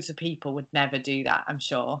loads of people would never do that, I'm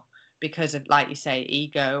sure, because of, like you say,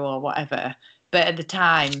 ego or whatever. But at the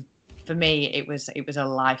time, for me, it was a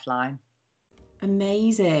lifeline.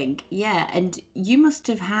 Amazing. Yeah, and you must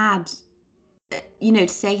have had, you know,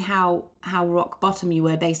 to say how rock bottom you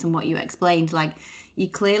were based on what you explained, like you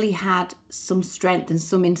clearly had some strength and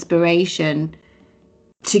some inspiration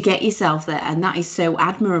to get yourself there, and that is so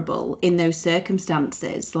admirable in those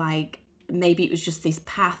circumstances. Like maybe it was just this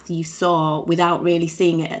path you saw without really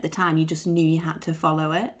seeing it at the time. You just knew you had to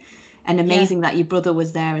follow it. And amazing that your brother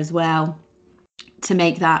was there as well to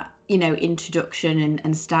make that, you know, introduction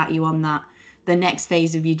and start you on that the next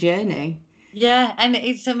phase of your journey. Yeah, and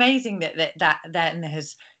it's amazing that then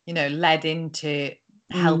has, you know, led into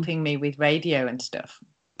helping me with radio and stuff.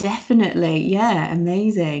 Definitely, yeah,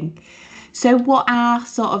 amazing. So what are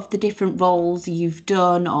sort of the different roles you've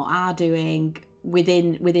done or are doing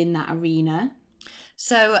within that arena?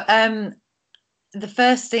 So the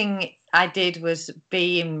first thing I did was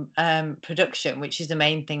be in production, which is the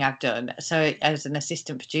main thing I've done. So as an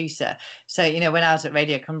assistant producer. So, you know, when I was at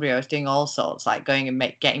Radio Cumbria, I was doing all sorts, like going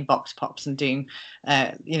and getting box pops and doing,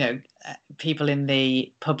 people in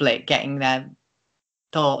the public getting their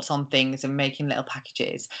thoughts on things and making little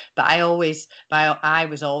packages. But I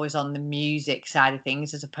was always on the music side of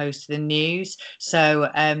things as opposed to the news.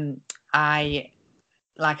 So I,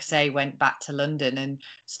 like I say, went back to London and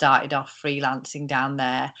started off freelancing down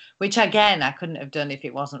there, which again I couldn't have done if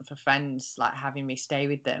it wasn't for friends like having me stay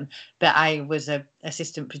with them. But I was a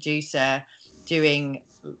assistant producer doing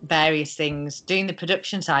various things, doing the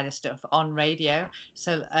production side of stuff on radio.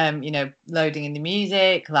 So loading in the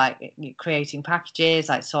music, like creating packages,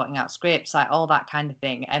 like sorting out scripts, like all that kind of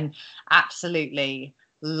thing, and absolutely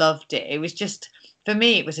loved it. It was just, for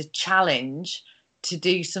me, it was a challenge to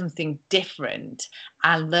do something different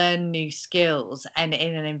and learn new skills, and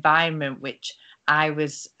in an environment which I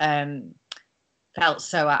was felt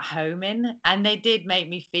so at home in, and they did make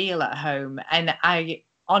me feel at home. And I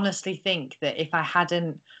honestly think that if I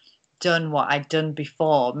hadn't done what I'd done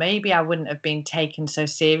before, maybe I wouldn't have been taken so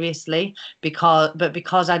seriously,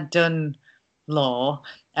 because I'd done law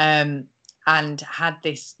and had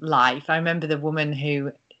this life. I remember the woman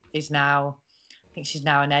who is now, I think she's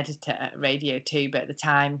now an editor at Radio 2, but at the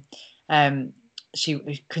time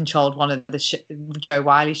she controlled one of the Joe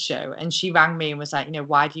Wiley's show, and she rang me and was like,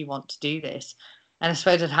 why do you want to do this? And I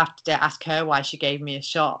suppose I'd have to ask her why she gave me a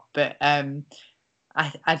shot. But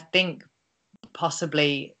I think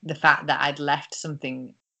possibly the fact that I'd left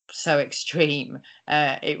something so extreme,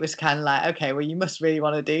 it was kind of like, okay, well, you must really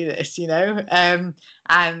want to do this,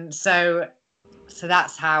 and so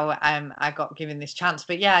that's how I got given this chance.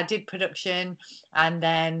 But yeah, I did production, and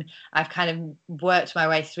then I've kind of worked my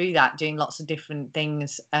way through that, doing lots of different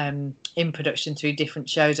things in production through different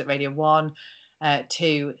shows at Radio 1,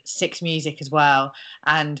 2, 6 Music as well,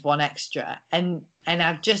 and 1 Extra. And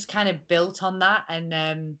I've just kind of built on that,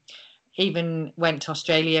 and even went to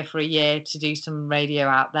Australia for a year to do some radio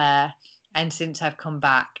out there. And since I've come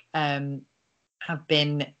back, I've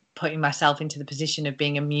been putting myself into the position of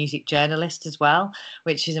being a music journalist as well,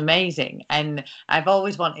 which is amazing. And I've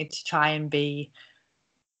always wanted to try and be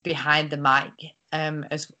behind the mic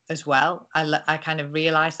as well. I kind of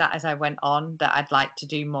realized that as I went on, that I'd like to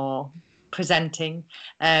do more presenting,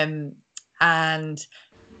 and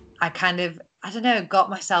I kind of, I don't know, got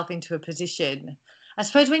myself into a position. I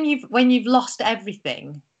suppose when you've lost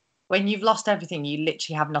everything, you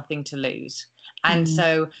literally have nothing to lose. And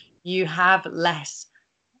so you have less,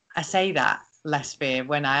 I say that, less fear,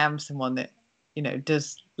 when I am someone that,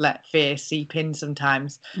 does let fear seep in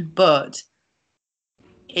sometimes. But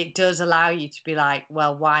it does allow you to be like,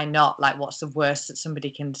 well, why not? Like, what's the worst that somebody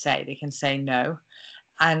can say? They can say no.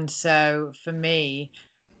 And so for me,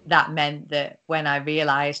 that meant that when I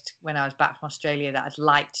realised when I was back from Australia that I'd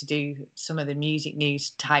like to do some of the music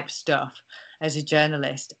news type stuff as a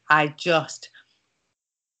journalist, I just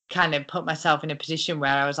kind of put myself in a position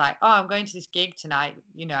where I was like, oh, I'm going to this gig tonight,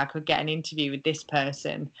 I could get an interview with this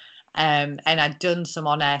person, and I'd done some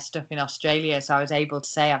on-air stuff in Australia, so I was able to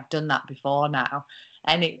say I've done that before now.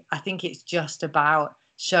 And I think it's just about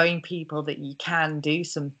showing people that you can do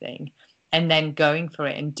something and then going for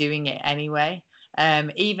it and doing it anyway.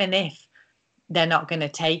 Even if they're not going to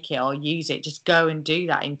take it or use it, just go and do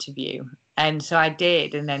that interview. And so I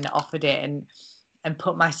did, and then offered it and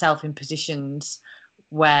put myself in positions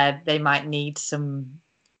where they might need some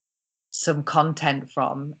content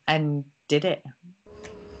from, and did it.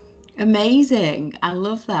 Amazing. I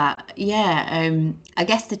love that. Yeah. I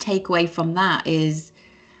guess the takeaway from that is,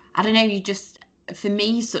 I don't know, you just, for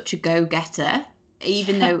me, such a go-getter,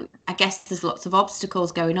 even though I guess there's lots of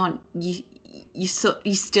obstacles going on, you're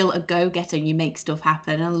still a go-getter and you make stuff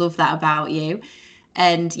happen. I love that about you.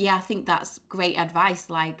 And yeah, I think that's great advice.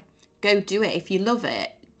 Like, go do it. If you love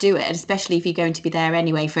it, do it, and especially if you're going to be there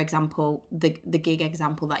anyway. For example, the gig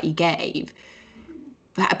example that you gave,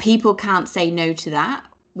 people can't say no to that.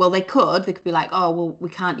 Well, they could be like, oh, well, we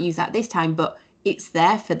can't use that this time, but it's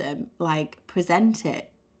there for them. Like, present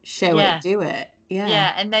it, show it, do it.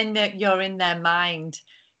 Yeah, and then you're in their mind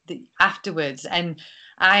afterwards. And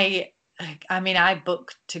I mean, I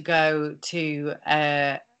booked to go to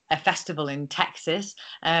a festival in Texas,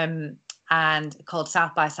 and called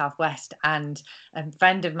South by Southwest, and a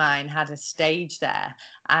friend of mine had a stage there,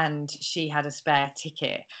 and she had a spare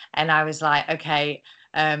ticket, and I was like, okay,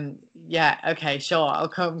 okay, sure, I'll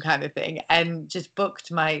come, kind of thing, and just booked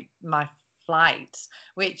my flights,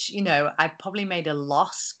 which, you know, I probably made a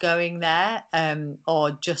loss going there,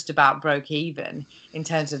 or just about broke even in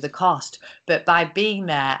terms of the cost. But by being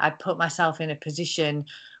there, I put myself in a position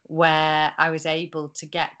where I was able to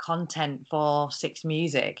get content for Six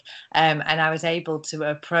Music, and I was able to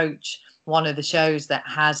approach one of the shows that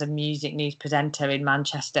has a music news presenter in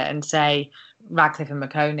Manchester and say, Radcliffe and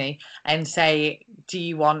Maconie, and say, do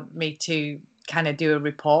you want me to kind of do a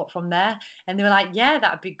report from there? And they were like, yeah,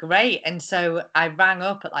 that'd be great. And so I rang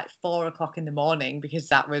up at like 4 o'clock in the morning, because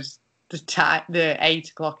that was the time, the 8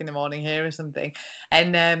 o'clock in the morning here or something,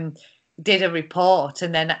 and did a report.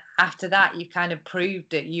 And then after that, you kind of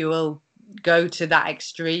proved that you will go to that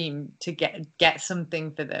extreme to get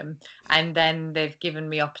something for them, and then they've given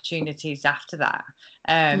me opportunities after that.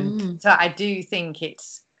 So I do think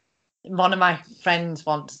it's, one of my friends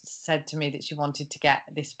once said to me that she wanted to get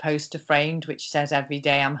this poster framed which says, every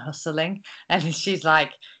day I'm hustling, and she's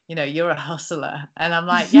like, you know, you're a hustler. And I'm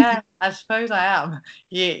like, yeah, I suppose I am.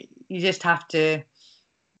 You just have to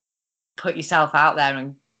put yourself out there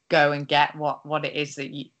and go and get what it is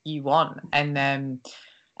that you want, and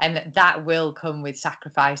that will come with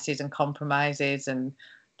sacrifices and compromises and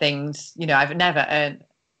things. You know, I've never earned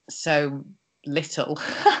so little,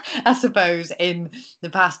 I suppose, in the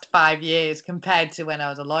past 5 years compared to when I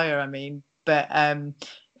was a lawyer. I mean, but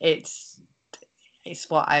it's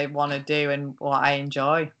what I want to do and what I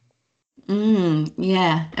enjoy.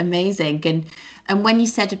 Yeah, amazing. And when you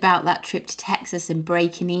said about that trip to Texas and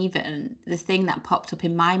breaking even, the thing that popped up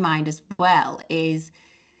in my mind as well is,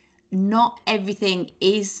 not everything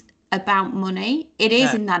is about money. It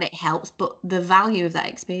is, in that it helps, but the value of that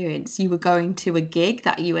experience, you were going to a gig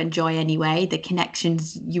that you enjoy anyway, the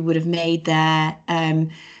connections you would have made there,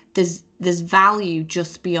 there's value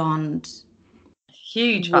just beyond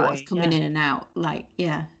huge what's value coming in and out. Like,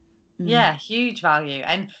 yeah, huge value.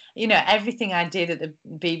 And you know, everything I did at the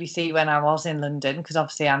BBC when I was in London, because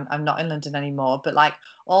obviously I'm not in London anymore, but like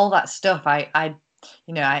all that stuff, I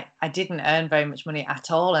you know, I didn't earn very much money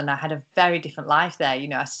at all, and I had a very different life there. You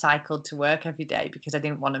know, I cycled to work every day because I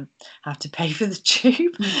didn't want to have to pay for the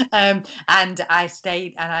tube. And I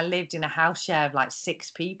stayed, and I lived in a house share of like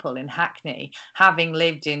 6 people in Hackney, having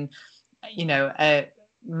lived in, you know, a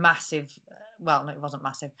massive, well, no, it wasn't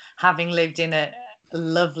massive, having lived in a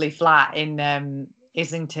lovely flat in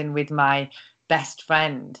Islington with my best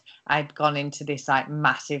friend. I'd gone into this like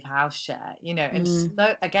massive house share, you know, and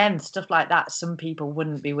so, again, stuff like that some people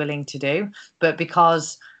wouldn't be willing to do, but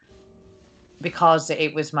because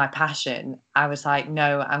it was my passion, I was like,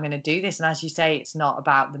 no, I'm going to do this. And as you say, it's not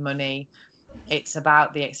about the money, it's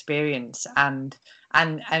about the experience and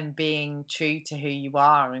being true to who you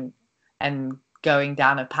are, and going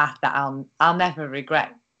down a path that I'll never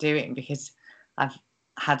regret doing, because I've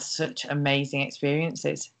had such amazing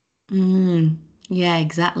experiences. Yeah,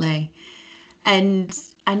 exactly. And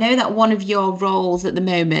I know that one of your roles at the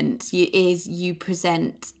moment is you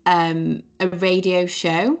present a radio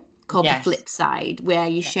show called The Flip Side, where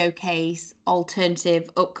you showcase alternative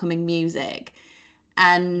upcoming music.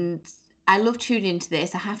 And I love tuning into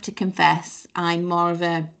this. I have to confess, I'm more of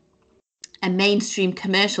a mainstream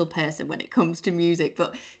commercial person when it comes to music,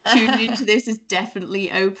 but tuning into this has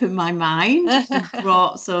definitely opened my mind and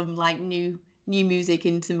brought some like new music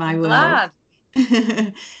into my world.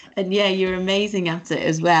 And yeah, you're amazing at it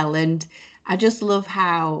as well. And I just love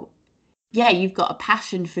how, you've got a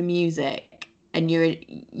passion for music, and you're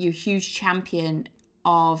a huge champion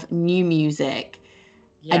of new music,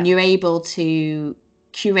 and you're able to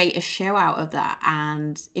curate a show out of that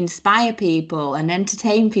and inspire people and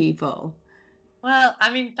entertain people. Well,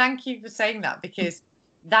 I mean, thank you for saying that, because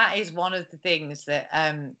that is one of the things that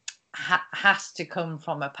has to come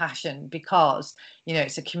from a passion, because, you know,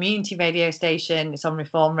 it's a community radio station, it's on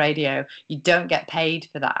Reform Radio, you don't get paid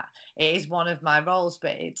for that. It is one of my roles,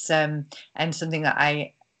 but it's and something that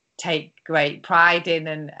I take great pride in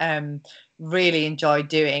and really enjoy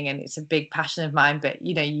doing, and it's a big passion of mine. But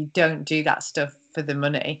you know, you don't do that stuff for the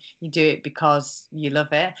money. You do it because you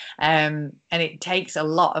love it. And it takes a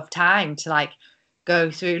lot of time to like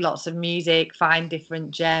go through lots of music, find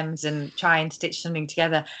different gems and try and stitch something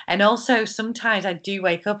together. And also sometimes I do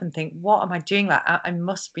wake up and think, what am I doing? Like I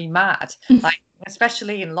must be mad. Like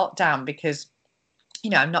especially in lockdown, because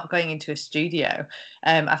I'm not going into a studio.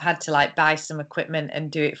 I've had to like buy some equipment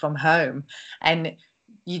and do it from home. And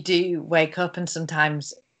you do wake up and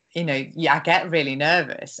sometimes, I get really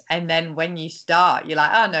nervous. And then when you start, you're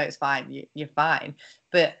like, oh no, it's fine. You're fine.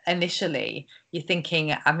 But initially you're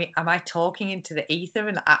thinking, am I talking into the ether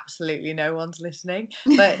and absolutely no one's listening?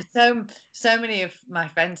 But so many of my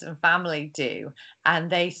friends and family do.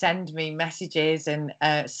 And they send me messages and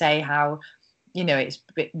say how, it's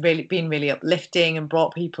really been really uplifting and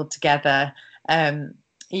brought people together.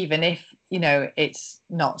 Even if, it's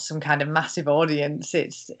not some kind of massive audience,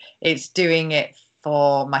 it's doing it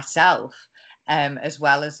for myself as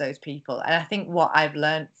well as those people. And I think what I've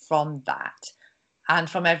learned from that and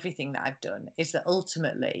from everything that I've done is that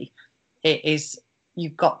ultimately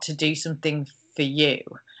you've got to do something for you.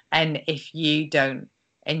 And if you don't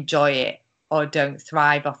enjoy it or don't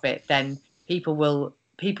thrive off it, then people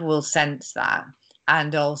will sense that.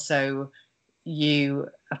 And also you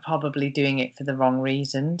are probably doing it for the wrong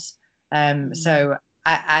reasons. So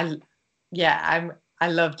I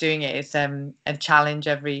love doing it. It's a challenge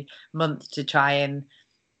every month to try and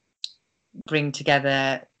bring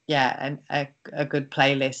together a good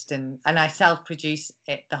playlist, and I self-produce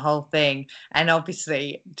it, the whole thing, and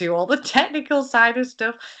obviously do all the technical side of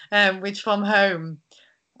stuff, which from home,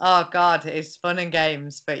 oh god, it's fun and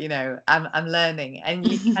games, but I'm learning.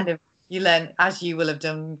 And you kind of you learn, as you will have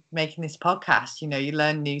done making this podcast, you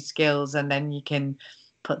learn new skills, and then you can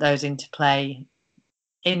put those into play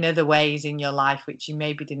in other ways in your life which you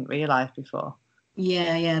maybe didn't realize before.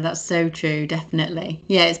 Yeah, that's so true, definitely.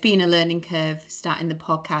 Yeah, it's been a learning curve starting the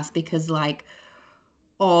podcast, because like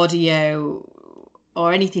audio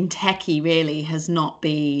or anything techie really has not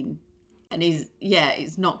been, and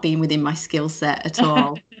it's not been within my skill set at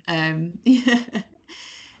all. But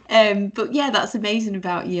yeah, that's amazing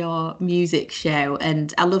about your music show,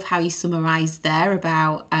 and I love how you summarized there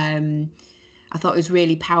about I thought it was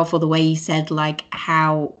really powerful the way you said like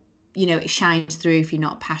how it shines through if you're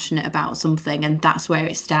not passionate about something, and that's where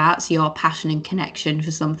it starts, your passion and connection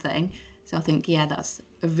for something. So I think that's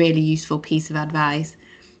a really useful piece of advice.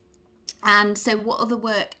 And so what other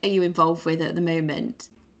work are you involved with at the moment?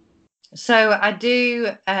 So I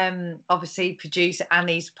do obviously produce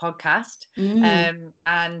Annie's podcast,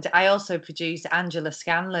 and I also produce Angela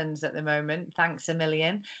Scanlon's at the moment. Thanks a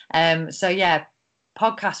million.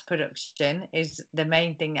 Podcast production is the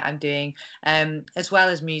main thing that I'm doing, as well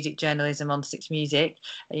as music journalism on Six Music.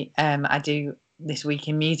 I do This Week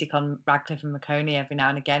in Music on Radcliffe and Marconi every now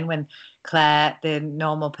and again when Claire, the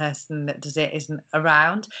normal person that does it, isn't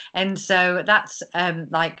around. And so that's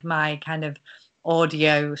like my kind of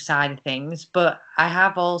audio side of things. But I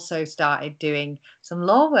have also started doing some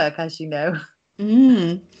law work, as you know.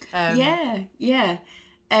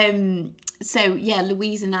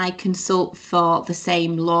 Louise and I consult for the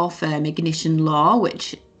same law firm, Ignition Law,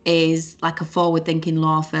 which is like a forward-thinking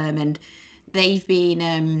law firm, and they've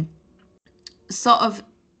been sort of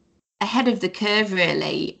ahead of the curve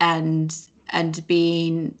really, and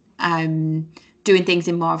been doing things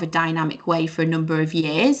in more of a dynamic way for a number of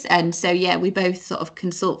years. And so we both sort of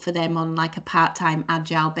consult for them on like a part-time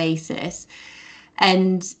agile basis.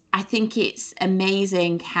 And I think it's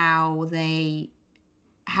amazing how they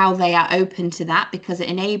are open to that, because it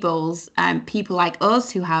enables people like us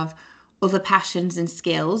who have other passions and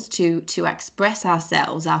skills to express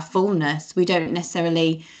ourselves, our fullness. We don't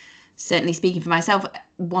necessarily, certainly speaking for myself,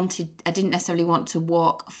 I didn't necessarily want to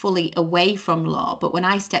walk fully away from law. But when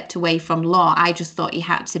I stepped away from law, I just thought you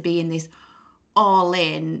had to be in this all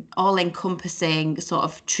encompassing sort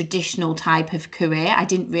of traditional type of career. I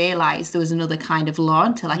didn't realize there was another kind of law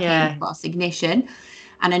until I came across Ignition.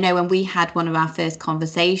 And I know when we had one of our first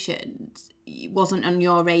conversations, it wasn't on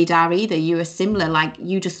your radar either. You were similar, like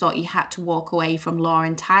you just thought you had to walk away from law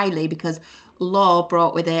entirely, because law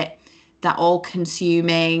brought with it that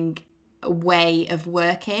all-consuming way of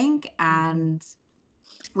working, and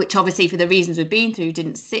which obviously for the reasons we've been through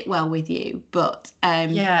didn't sit well with you. But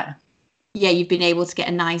you've been able to get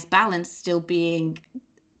a nice balance, still bringing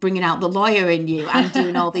out the lawyer in you and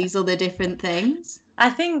doing all these other different things.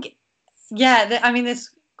 I think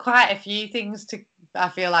there's quite a few things I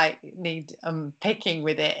feel like need picking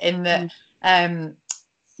with it, in that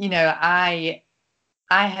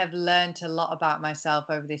I have learned a lot about myself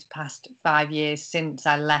over this past 5 years since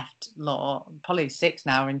I left law, probably 6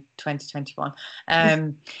 now in 2021.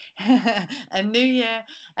 A new year.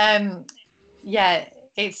 Yeah,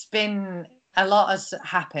 it's been a lot has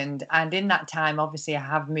happened. And in that time, obviously, I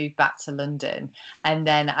have moved back to London, and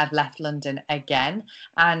then I've left London again.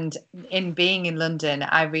 And in being in London,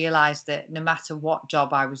 I realized that no matter what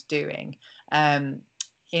job I was doing,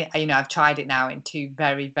 I've tried it now in 2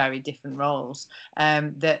 very, very different roles.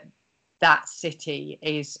 That city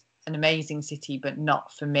is an amazing city, but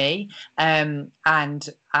not for me. And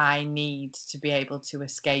I need to be able to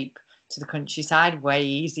escape to the countryside way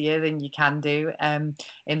easier than you can do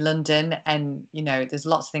in London. And, there's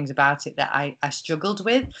lots of things about it that I struggled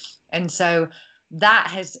with. And so that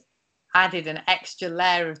has added an extra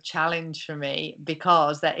layer of challenge for me,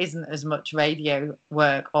 because there isn't as much radio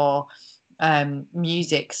work or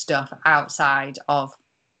music stuff outside of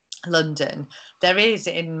London. There is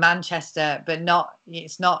in Manchester, but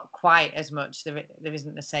it's not quite as much. There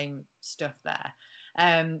isn't the same stuff there.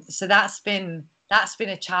 So that's been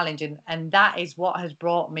a challenge, and that is what has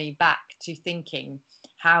brought me back to thinking,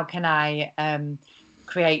 how can I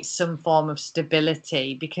create some form of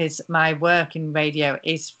stability, because my work in radio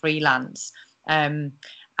is freelance, and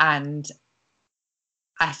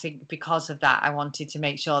I think because of that, I wanted to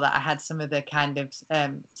make sure that I had some of the kind of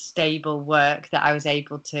stable work that I was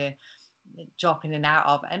able to drop in and out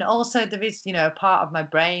of. And also there is, a part of my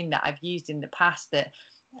brain that I've used in the past that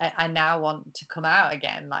I now want to come out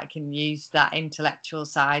again, and use that intellectual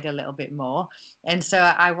side a little bit more. And so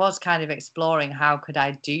I was kind of exploring how could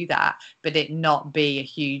I do that, but it not be a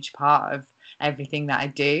huge part of everything that I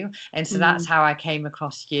do. And so that's how I came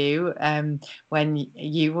across you when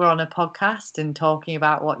you were on a podcast and talking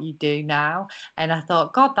about what you do now. And I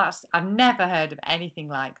thought, God, I've never heard of anything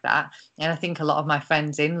like that. And I think a lot of my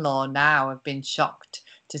friends in law now have been shocked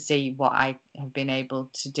to see what I have been able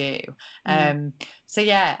to do. So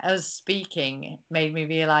yeah, us speaking made me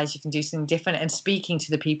realize you can do something different. And speaking to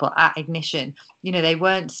the people at Ignition, they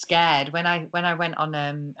weren't scared. When I went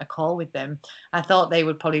on a call with them, I thought they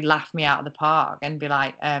would probably laugh me out of the park and be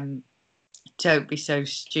like, don't be so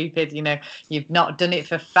stupid. You've not done it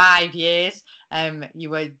for 5 years. You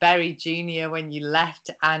were very junior when you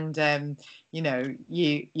left, and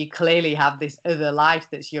you clearly have this other life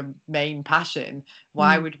that's your main passion.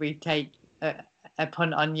 Why would we take a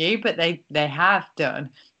punt on you? But they have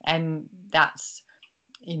done, and that's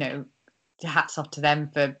hats off to them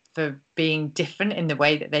for being different in the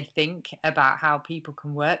way that they think about how people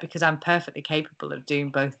can work, because I'm perfectly capable of doing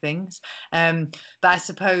both things. But I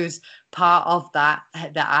suppose part of that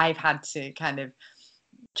I've had to kind of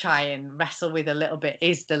try and wrestle with a little bit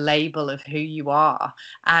is the label of who you are.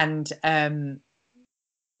 And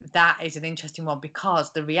that is an interesting one,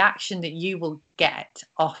 because the reaction that you will get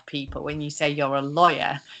off people when you say you're a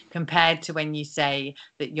lawyer compared to when you say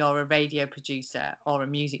that you're a radio producer or a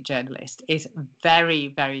music journalist is very,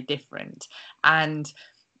 very different. And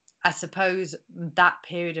I suppose that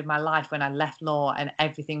period of my life when I left law and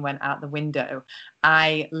everything went out the window,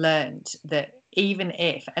 I learned that even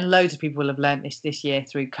if, and loads of people will have learned this year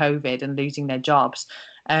through COVID and losing their jobs,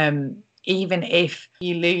 even if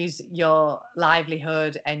you lose your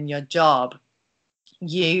livelihood and your job,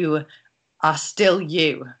 you are still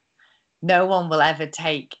you. No one will ever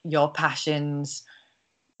take your passions,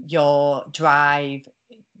 your drive,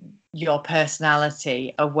 your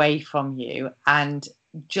personality away from you. And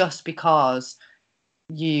just because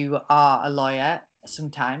you are a lawyer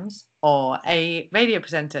sometimes or a radio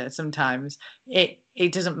presenter sometimes, it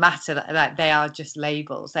doesn't matter. That they are just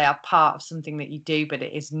labels. They are part of something that you do, but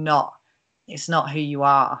it's not who you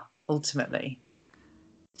are ultimately.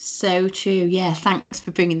 So true. Yeah, thanks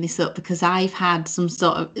for bringing this up, because I've had some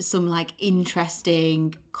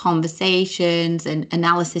interesting conversations and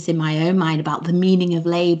analysis in my own mind about the meaning of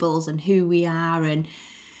labels and who we are, and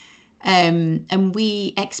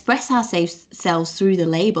we express ourselves through the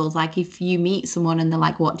labels. Like if you meet someone and they're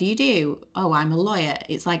like, what do you do? Oh, I'm a lawyer.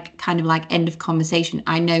 It's kind of like end of conversation.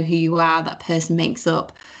 I know who you are. That person makes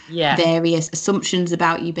up various assumptions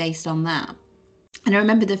about you based on that. And I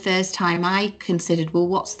remember the first time I considered, well,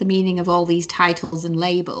 what's the meaning of all these titles and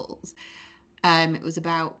labels? It was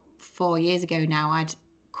about 4 years ago now. I'd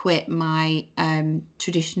quit my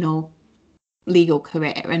traditional legal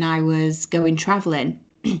career and I was going traveling.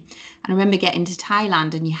 And I remember getting to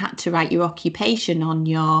Thailand and you had to write your occupation on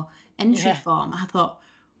your entry form. I thought,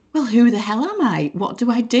 well, who the hell am I? What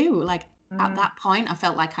do I do? At that point, I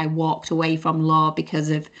felt like I walked away from law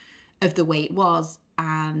because of the way it was.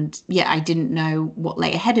 And I didn't know what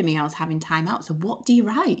lay ahead of me. I was having time out. So what do you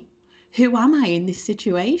write? who am I in this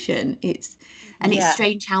situation? It's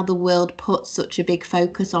strange how the world puts such a big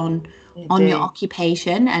focus on your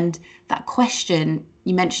occupation, and that question,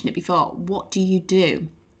 you mentioned it before, what do you do?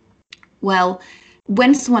 Well,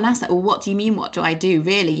 when someone asks that, well, what do you mean, what do I do?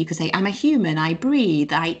 Really, you could say, I'm a human, I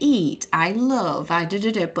breathe, I eat, I love, I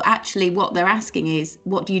da-da-da. But actually what they're asking is,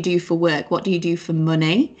 what do you do for work? What do you do for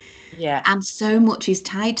money? Yeah. And so much is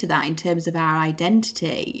tied to that in terms of our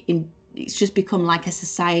identity. It's just become like a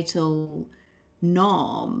societal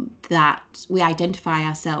norm that we identify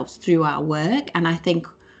ourselves through our work. And I think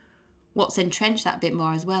what's entrenched that a bit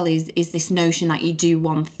more as well is this notion that you do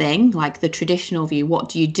one thing, like the traditional view. What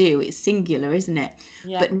do you do? It's singular, isn't it?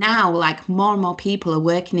 Yeah. But now, like, more and more people are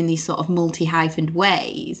working in these sort of multi-hyphened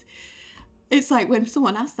ways. It's like when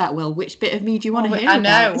someone asks that, well, which bit of me do you want to hear about?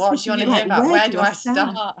 I know, what do you want to hear about? Where do I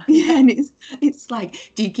start? Yeah, and it's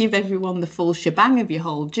like, do you give everyone the full shebang of your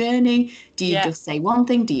whole journey? Do you just say one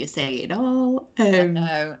thing? Do you say it all?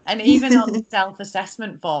 No. And even on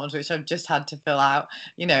self-assessment forms, which I've just had to fill out,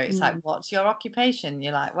 it's like, what's your occupation?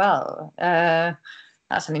 You're like, well,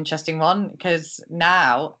 that's an interesting one, because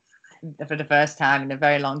now, for the first time in a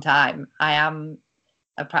very long time, I am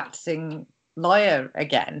a practicing lawyer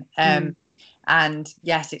again. And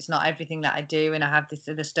yes, it's not everything that I do, and I have this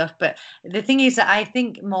other stuff. But the thing is that I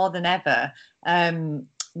think more than ever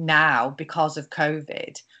now, because of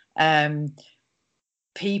COVID,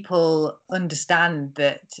 people understand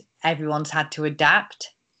that everyone's had to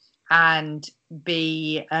adapt and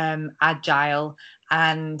be agile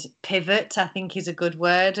and pivot, I think is a good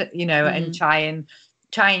word, and try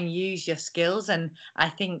and use your skills. And I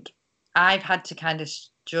think I've had to kind of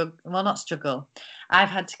I've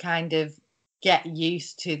had to kind of get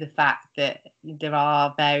used to the fact that there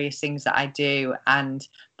are various things that I do, and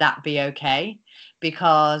that be okay,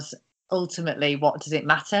 because ultimately, what does it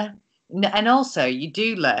matter? And also, you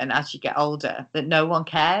do learn as you get older that no one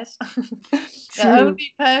cares. The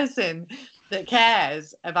only person that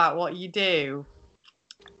cares about what you do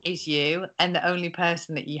is you, and the only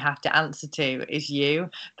person that you have to answer to is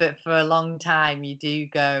you. But for a long time, you do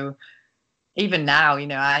go, even now,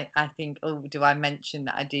 I think, oh, do I mention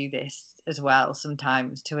that I do this as well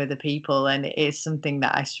sometimes to other people? And it is something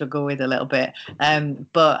that I struggle with a little bit.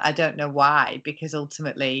 But I don't know why, because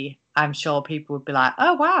ultimately I'm sure people would be like,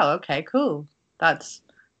 oh, wow, okay, cool. That's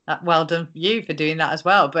well done for you for doing that as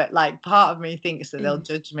well. But like, part of me thinks that they'll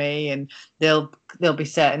judge me, and there'll be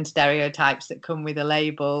certain stereotypes that come with a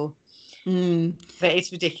label. But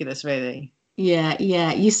it's ridiculous, really. Yeah,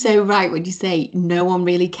 you're so right when you say no one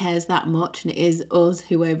really cares that much, and it is us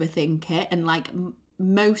who overthink it. And like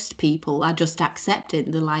most people are just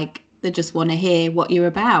accepting. They're like, they just want to hear what you're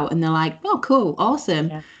about, and they're like, oh, cool, awesome.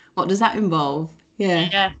 Yeah. What does that involve?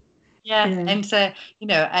 Yeah. And so,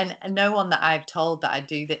 and no one that I've told that I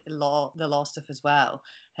do the law stuff as well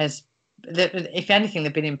has, if anything,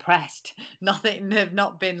 they've been impressed. They've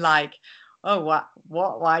not been like, oh, what,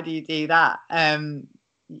 why do you do that?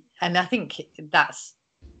 And I think that's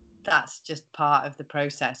just part of the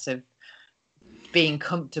process of being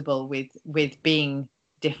comfortable with being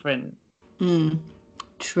different.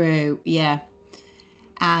 True, yeah.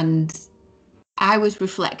 And I was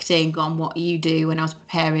reflecting on what you do when I was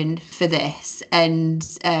preparing for this,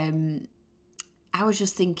 and I was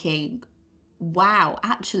just thinking, wow,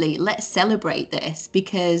 actually, let's celebrate this,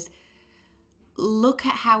 because look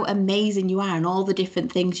at how amazing you are and all the different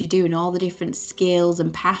things you do and all the different skills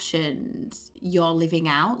and passions you're living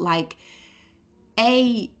out. Like,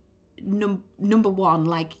 number one,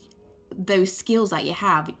 like, those skills that you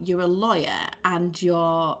have, you're a lawyer and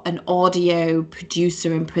you're an audio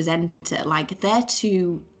producer and presenter. Like, they're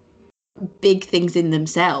two big things in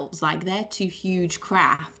themselves. Like, they're two huge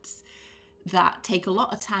crafts that take a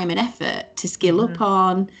lot of time and effort to skill up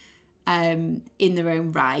on in their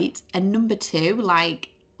own right. And number two, like,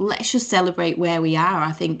 let's just celebrate where we are.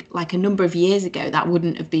 I think like a number of years ago that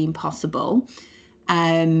wouldn't have been possible,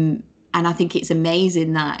 and I think it's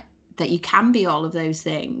amazing that you can be all of those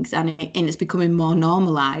things, and it's becoming more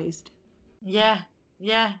normalized. No,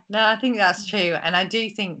 I think that's true, and I do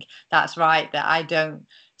think that's right, that I don't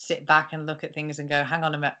sit back and look at things and go, hang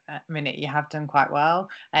on a minute, you have done quite well,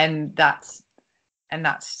 and that's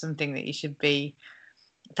something that you should be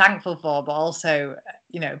thankful for, but also,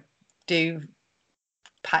 do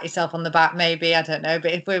pat yourself on the back, maybe, I don't know,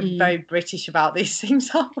 but if we're very British about these things,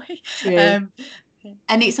 aren't we?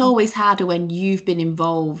 And it's always harder when you've been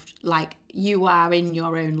involved, like you are in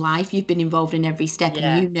your own life, you've been involved in every step,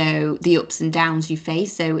 and you know the ups and downs you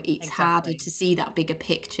face, so it's harder to see that bigger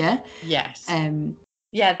picture. Yes.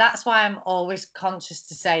 Yeah, that's why I'm always conscious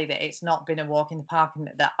to say that it's not been a walk in the park, and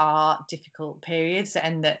that there are difficult periods,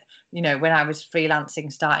 and that, you know, when I was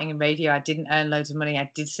freelancing, starting in radio, I didn't earn loads of money.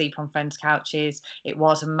 I did sleep on friends' couches. It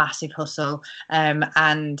was a massive hustle.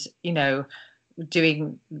 And, you know,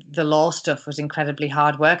 doing the law stuff was incredibly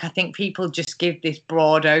hard work. I think people just give this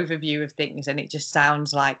broad overview of things and it just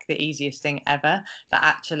sounds like the easiest thing ever, but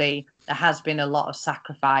actually there has been a lot of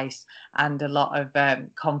sacrifice and a lot of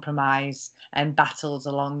compromise and battles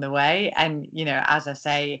along the way. And, you know, as I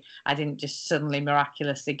say, I didn't just suddenly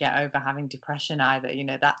miraculously get over having depression either. You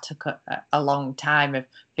know, that took a long time of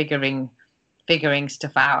figuring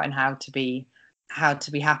stuff out and how to be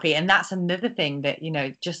happy. And that's another thing that, you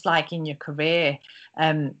know, just like in your career,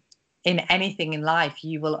 in anything in life,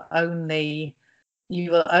 you will only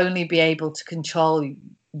be able to control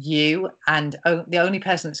you, and the only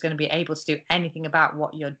person that's going to be able to do anything about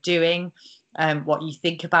what you're doing, what you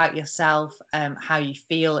think about yourself, how you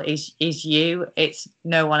feel is you. It's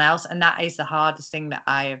no one else. And that is the hardest thing that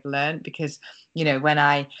I have learned, because, you know, when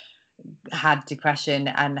I had depression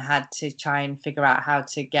and had to try and figure out how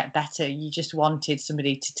to get better, you just wanted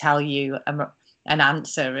somebody to tell you an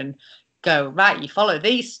answer and go, right, you follow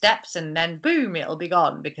these steps and then boom, it'll be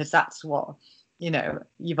gone, because that's what, you know,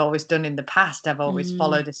 you've always done in the past. I've always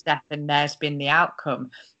followed a step and there's been the outcome.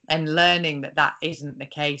 And learning that that isn't the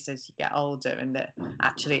case as you get older, and that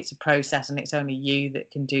actually it's a process and it's only you that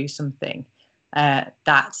can do something.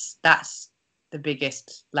 That's the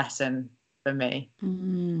biggest lesson for me.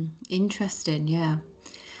 Interesting, yeah.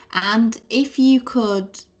 And if you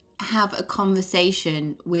could have a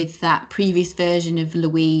conversation with that previous version of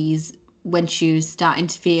Louise when she was starting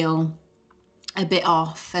to feel a bit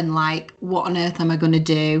off and like, what on earth am I going to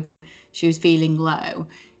do? She was feeling low.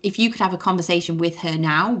 If you could have a conversation with her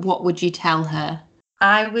now, what would you tell her?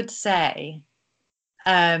 I would say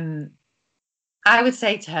to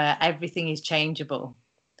her, everything is changeable.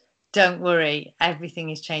 Don't worry,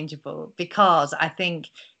 everything is changeable. Because I think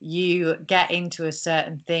you get into a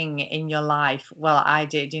certain thing in your life. Well, I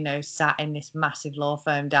did, you know, sat in this massive law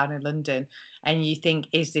firm down in London, and you think,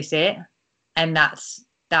 is this it? And that's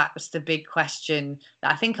the big question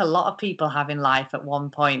that I think a lot of people have in life at one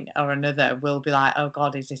point or another. Will be like, oh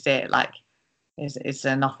God, is this it? Like, is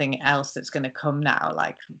there nothing else that's going to come now?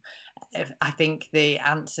 Like, I think the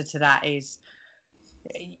answer to that is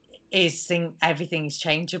think everything is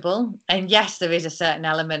changeable. And yes, there is a certain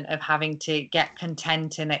element of having to get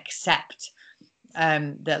content and accept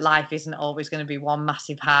that life isn't always going to be one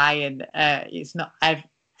massive high, and it's not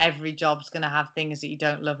every job's going to have things that you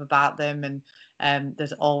don't love about them, and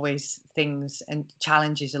there's always things and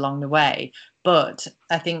challenges along the way. But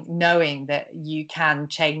I think knowing that you can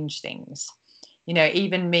change things, you know,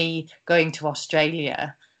 even me going to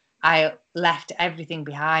Australia, I left everything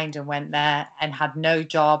behind and went there and had no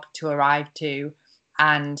job to arrive to,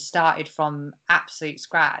 and started from absolute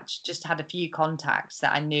scratch. Just had a few contacts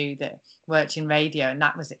that I knew that worked in radio, and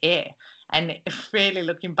that was it. And really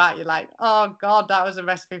looking back, you're like, oh God, that was a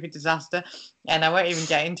recipe for disaster. And I won't even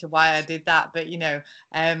get into why I did that. But, you know,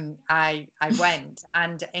 I went,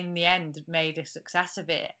 and in the end made a success of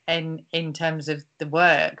it in terms of the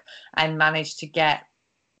work, and managed to get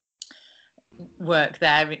work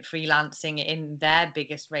there freelancing in their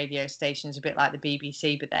biggest radio stations, a bit like the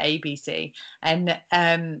BBC but the ABC. And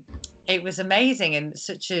it was amazing and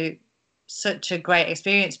such a great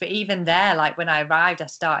experience. But even there, like when I arrived, I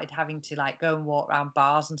started having to like go and walk around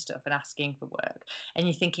bars and stuff and asking for work, and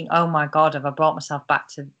you're thinking, oh my God, have I brought myself back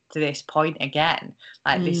to this point again?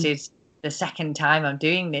 Like this is the second time I'm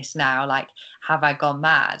doing this now. Like, have I gone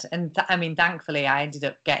mad? And I mean, thankfully I ended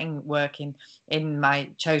up getting work in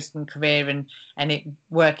my chosen career and it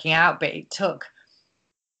working out. But it took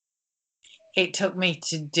me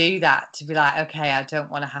to do that, to be like, okay, I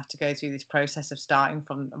don't want to have to go through this process of starting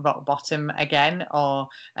from rock bottom again, or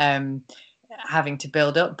having to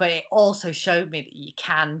build up. But it also showed me that you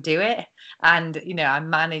can do it. And, you know, I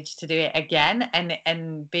managed to do it again,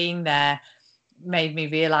 and being there made me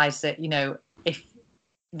realize that, you know,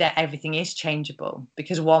 that everything is changeable.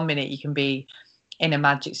 Because 1 minute you can be in a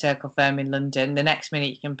Magic Circle firm in London, the next minute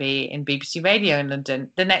you can be in BBC Radio in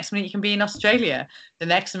London, the next minute you can be in Australia, the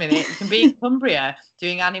next minute you can be in Cumbria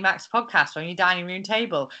doing Annie Mac's podcast on your dining room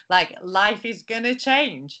table. Like, life is gonna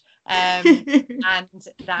change, and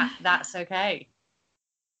that's okay.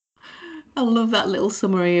 I love that little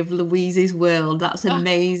summary of Louise's world. That's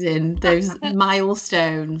amazing. Those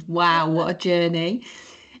milestones. Wow, what a journey.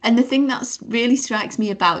 And the thing that really strikes me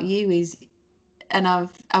about you is, and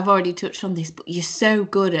I've already touched on this, but you're so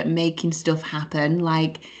good at making stuff happen.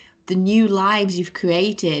 Like the new lives you've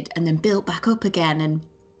created and then built back up again. And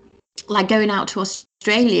like going out to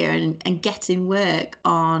Australia and getting work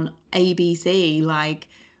on ABC, like,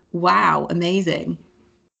 wow, amazing.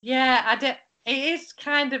 Yeah, it is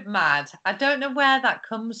kind of mad. I don't know where that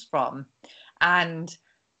comes from. And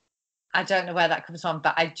I don't know where that comes from,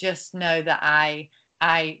 but I just know that I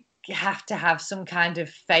have to have some kind of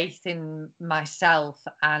faith in myself,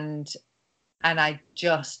 and I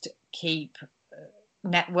just keep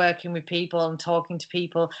networking with people and talking to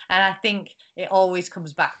people, and I think it always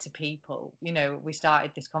comes back to people. You know, we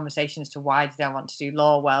started this conversation as to why did I want to do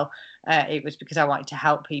law. Well, it was because I wanted to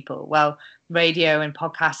help people. Well, radio and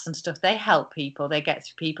podcasts and stuff, they help people, they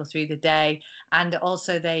get people through the day, and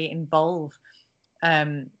also they involve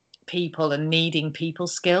people and needing people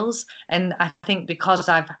skills. And I think because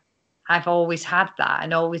I've always had that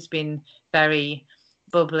and always been very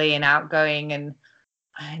bubbly and outgoing, and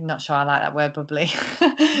I'm not sure I like that word, bubbly.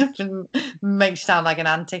 Makes you sound like an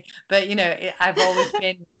auntie, but you know, I've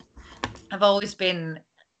always been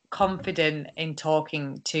confident in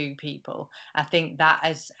talking to people. I think that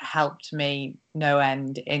has helped me no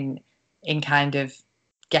end in kind of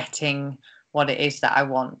getting what it is that I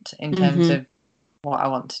want in terms of what I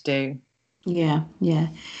want to do. Yeah.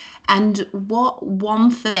 And what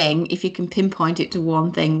one thing, if you can pinpoint it to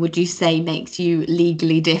one thing, would you say makes you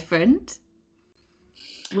legally different?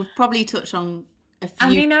 We've probably touched on a few. I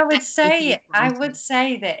mean, I would say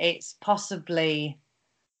that it's possibly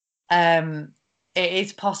that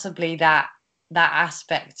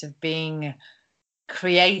aspect of being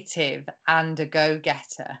creative and a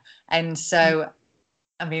go-getter. And so,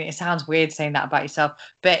 I mean, it sounds weird saying that about yourself,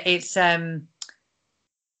 but it's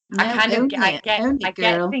I get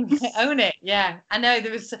things. Own it. Yeah, I know.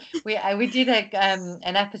 We did an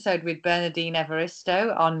episode with Bernadine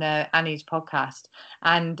Evaristo on Annie's podcast,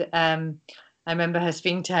 and I remember her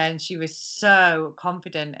speaking to her, and she was so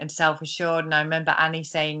confident and self-assured. And I remember Annie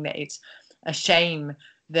saying that it's a shame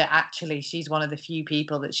that actually she's one of the few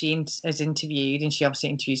people that she has interviewed, and she obviously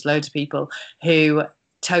interviews loads of people, who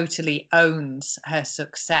totally owns her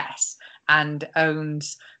success and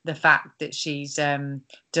owns the fact that she's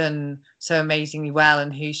done so amazingly well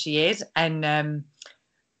and who she is, and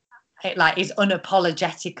it like is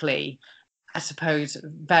unapologetically, I suppose,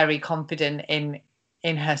 very confident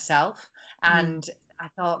in herself. And I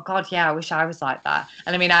thought, God, yeah, I wish I was like that.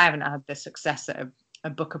 And I mean, I haven't had the success that a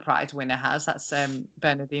Booker Prize winner has. That's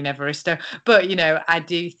Bernadine Evaristo. But you know, I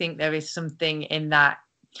do think there is something in that,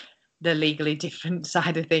 the legally different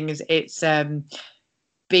side of things. It's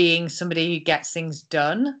being somebody who gets things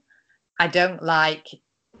done. I don't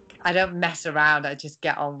mess around. I just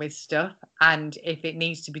get on with stuff. And if it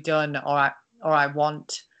needs to be done, or I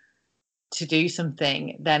want to do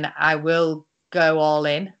something, then I will go all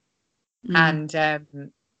in. And I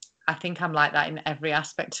think I'm like that in every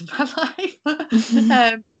aspect of my life.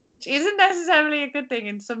 Which isn't necessarily a good thing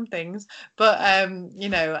in some things, but you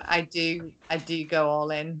know, I do go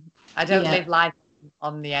all in. I don't live life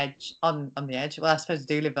on the edge. On the edge. Well, I suppose I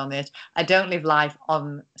do live on the edge. I don't live life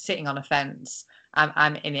on sitting on a fence.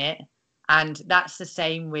 I'm in it, and that's the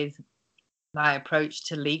same with my approach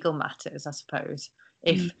to legal matters. I suppose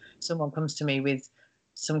if someone comes to me with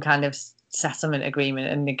some kind of settlement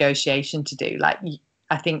agreement and negotiation to do, like,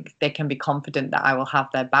 I think they can be confident that I will have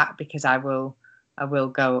their back, because I will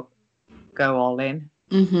go all in.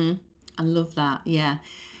 I love that. Yeah,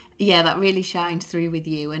 that really shines through with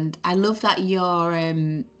you. And I love that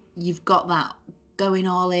you've got that going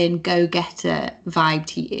all in, go-getter vibe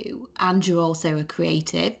to you, and you're also a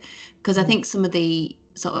creative, because I think some of the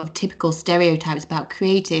sort of typical stereotypes about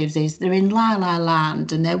creatives is they're in la la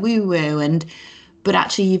land and they're woo-woo, but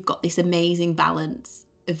actually you've got this amazing balance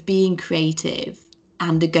of being creative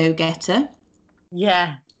and a go-getter.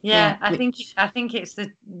 Yeah. I think it's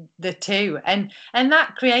the two, and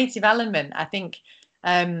that creative element, I think,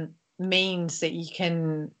 means that you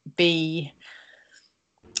can be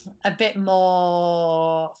a bit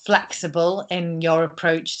more flexible in your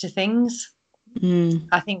approach to things.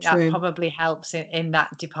 I think that probably helps in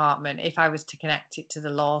that department. If I was to connect it to the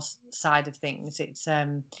law side of things,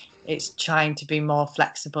 it's trying to be more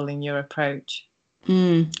flexible in your approach.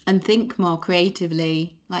 And think more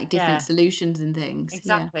creatively, like different solutions and things.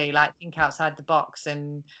 Exactly, like think outside the box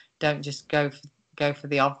and don't just go for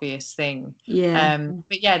the obvious thing.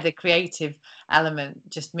 But yeah, the creative element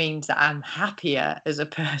just means that I'm happier as a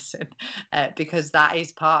person, because that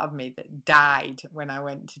is part of me that died when I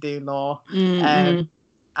went to do law,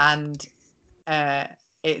 and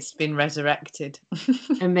it's been resurrected.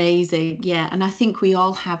 Amazing. Yeah, and I think we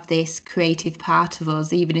all have this creative part of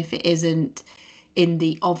us, even if it isn't in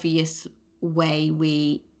the obvious way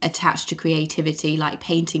we attach to creativity, like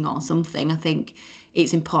painting or something. I think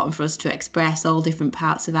it's important for us to express all different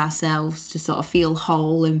parts of ourselves to sort of feel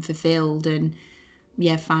whole and fulfilled, and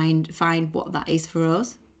find what that is for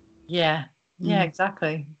us. Yeah,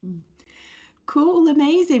 exactly. Cool,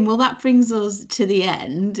 amazing. Well, that brings us to the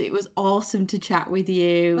end. It was awesome to chat with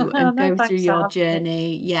you and go through your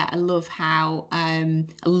journey. Yeah, I love I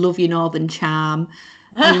love your northern charm.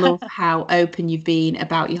 I love how open you've been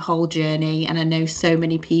about your whole journey, and I know so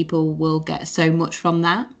many people will get so much from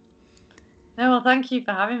that. No, well, thank you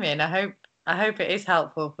for having me, and I hope it is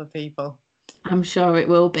helpful for people. I'm sure it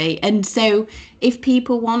will be. And so if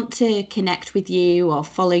people want to connect with you or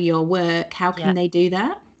follow your work, how can they do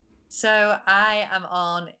that? So I am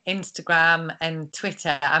on Instagram and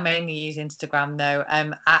Twitter. I mainly use Instagram though,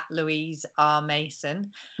 at Louise R.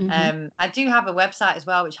 Mason. I do have a website as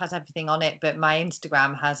well, which has everything on it, but my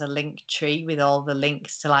Instagram has a link tree with all the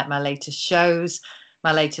links to like my latest shows,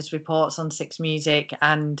 my latest reports on Six Music,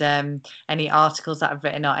 and any articles that I've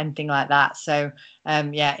written or anything like that. So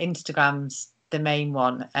Instagram's the main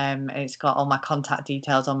one. And it's got all my contact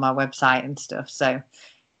details on my website and stuff. So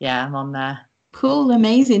yeah, I'm on there. Cool,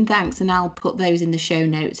 amazing, thanks. And I'll put those in the show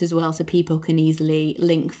notes as well so people can easily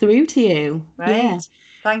link through to you. Right. Yeah.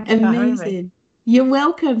 Thank you for having me. You're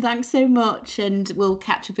welcome. Thanks so much, and we'll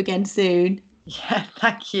catch up again soon. Yeah,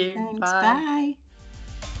 thank you. Thanks, bye.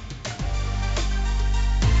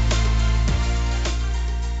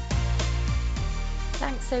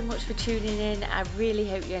 Thanks so much for tuning in. I really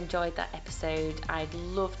hope you enjoyed that episode. I'd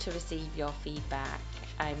love to receive your feedback.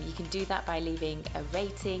 You can do that by leaving a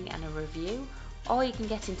rating and a review, or you can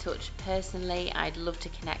get in touch personally. I'd love to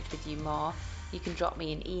connect with you more. You can drop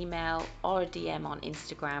me an email or a DM on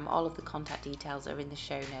Instagram. All of the contact details are in the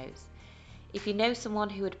show notes. If you know someone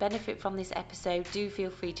who would benefit from this episode, do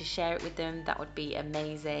feel free to share it with them. That would be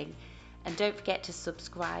amazing. And don't forget to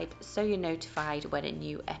subscribe so you're notified when a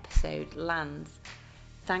new episode lands.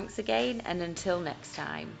 Thanks again, and until next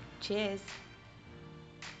time, cheers.